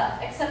fun and stuff,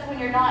 except when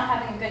you're not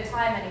having a good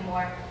time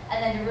anymore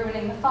and then you're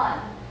ruining the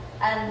fun.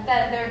 And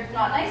then they're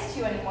not nice to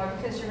you anymore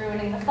because you're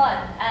ruining the fun.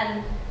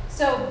 And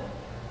so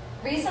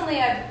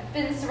recently I've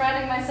been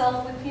surrounding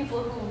myself with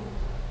people who,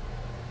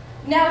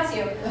 now it's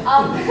you,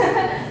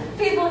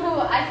 people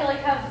who I feel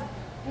like have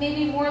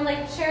maybe more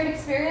like shared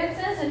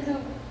experiences and who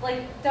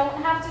like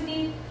don't have to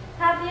be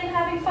happy and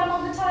having fun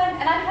all the time.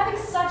 And I'm having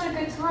such a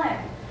good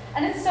time.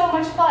 And it's so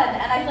much fun.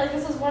 And I feel like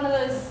this is one of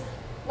those,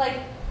 like,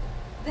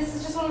 this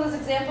is just one of those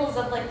examples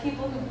of like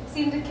people who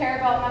seem to care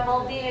about my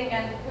well-being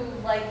and who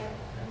like,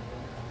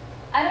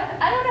 I don't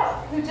know,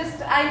 who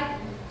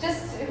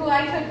who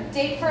I could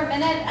date for a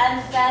minute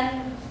and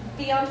then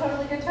be on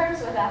totally good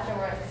terms with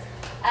afterwards.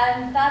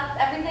 And that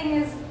everything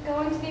is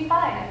going to be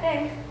fine, I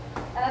think.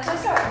 And that's my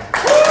story.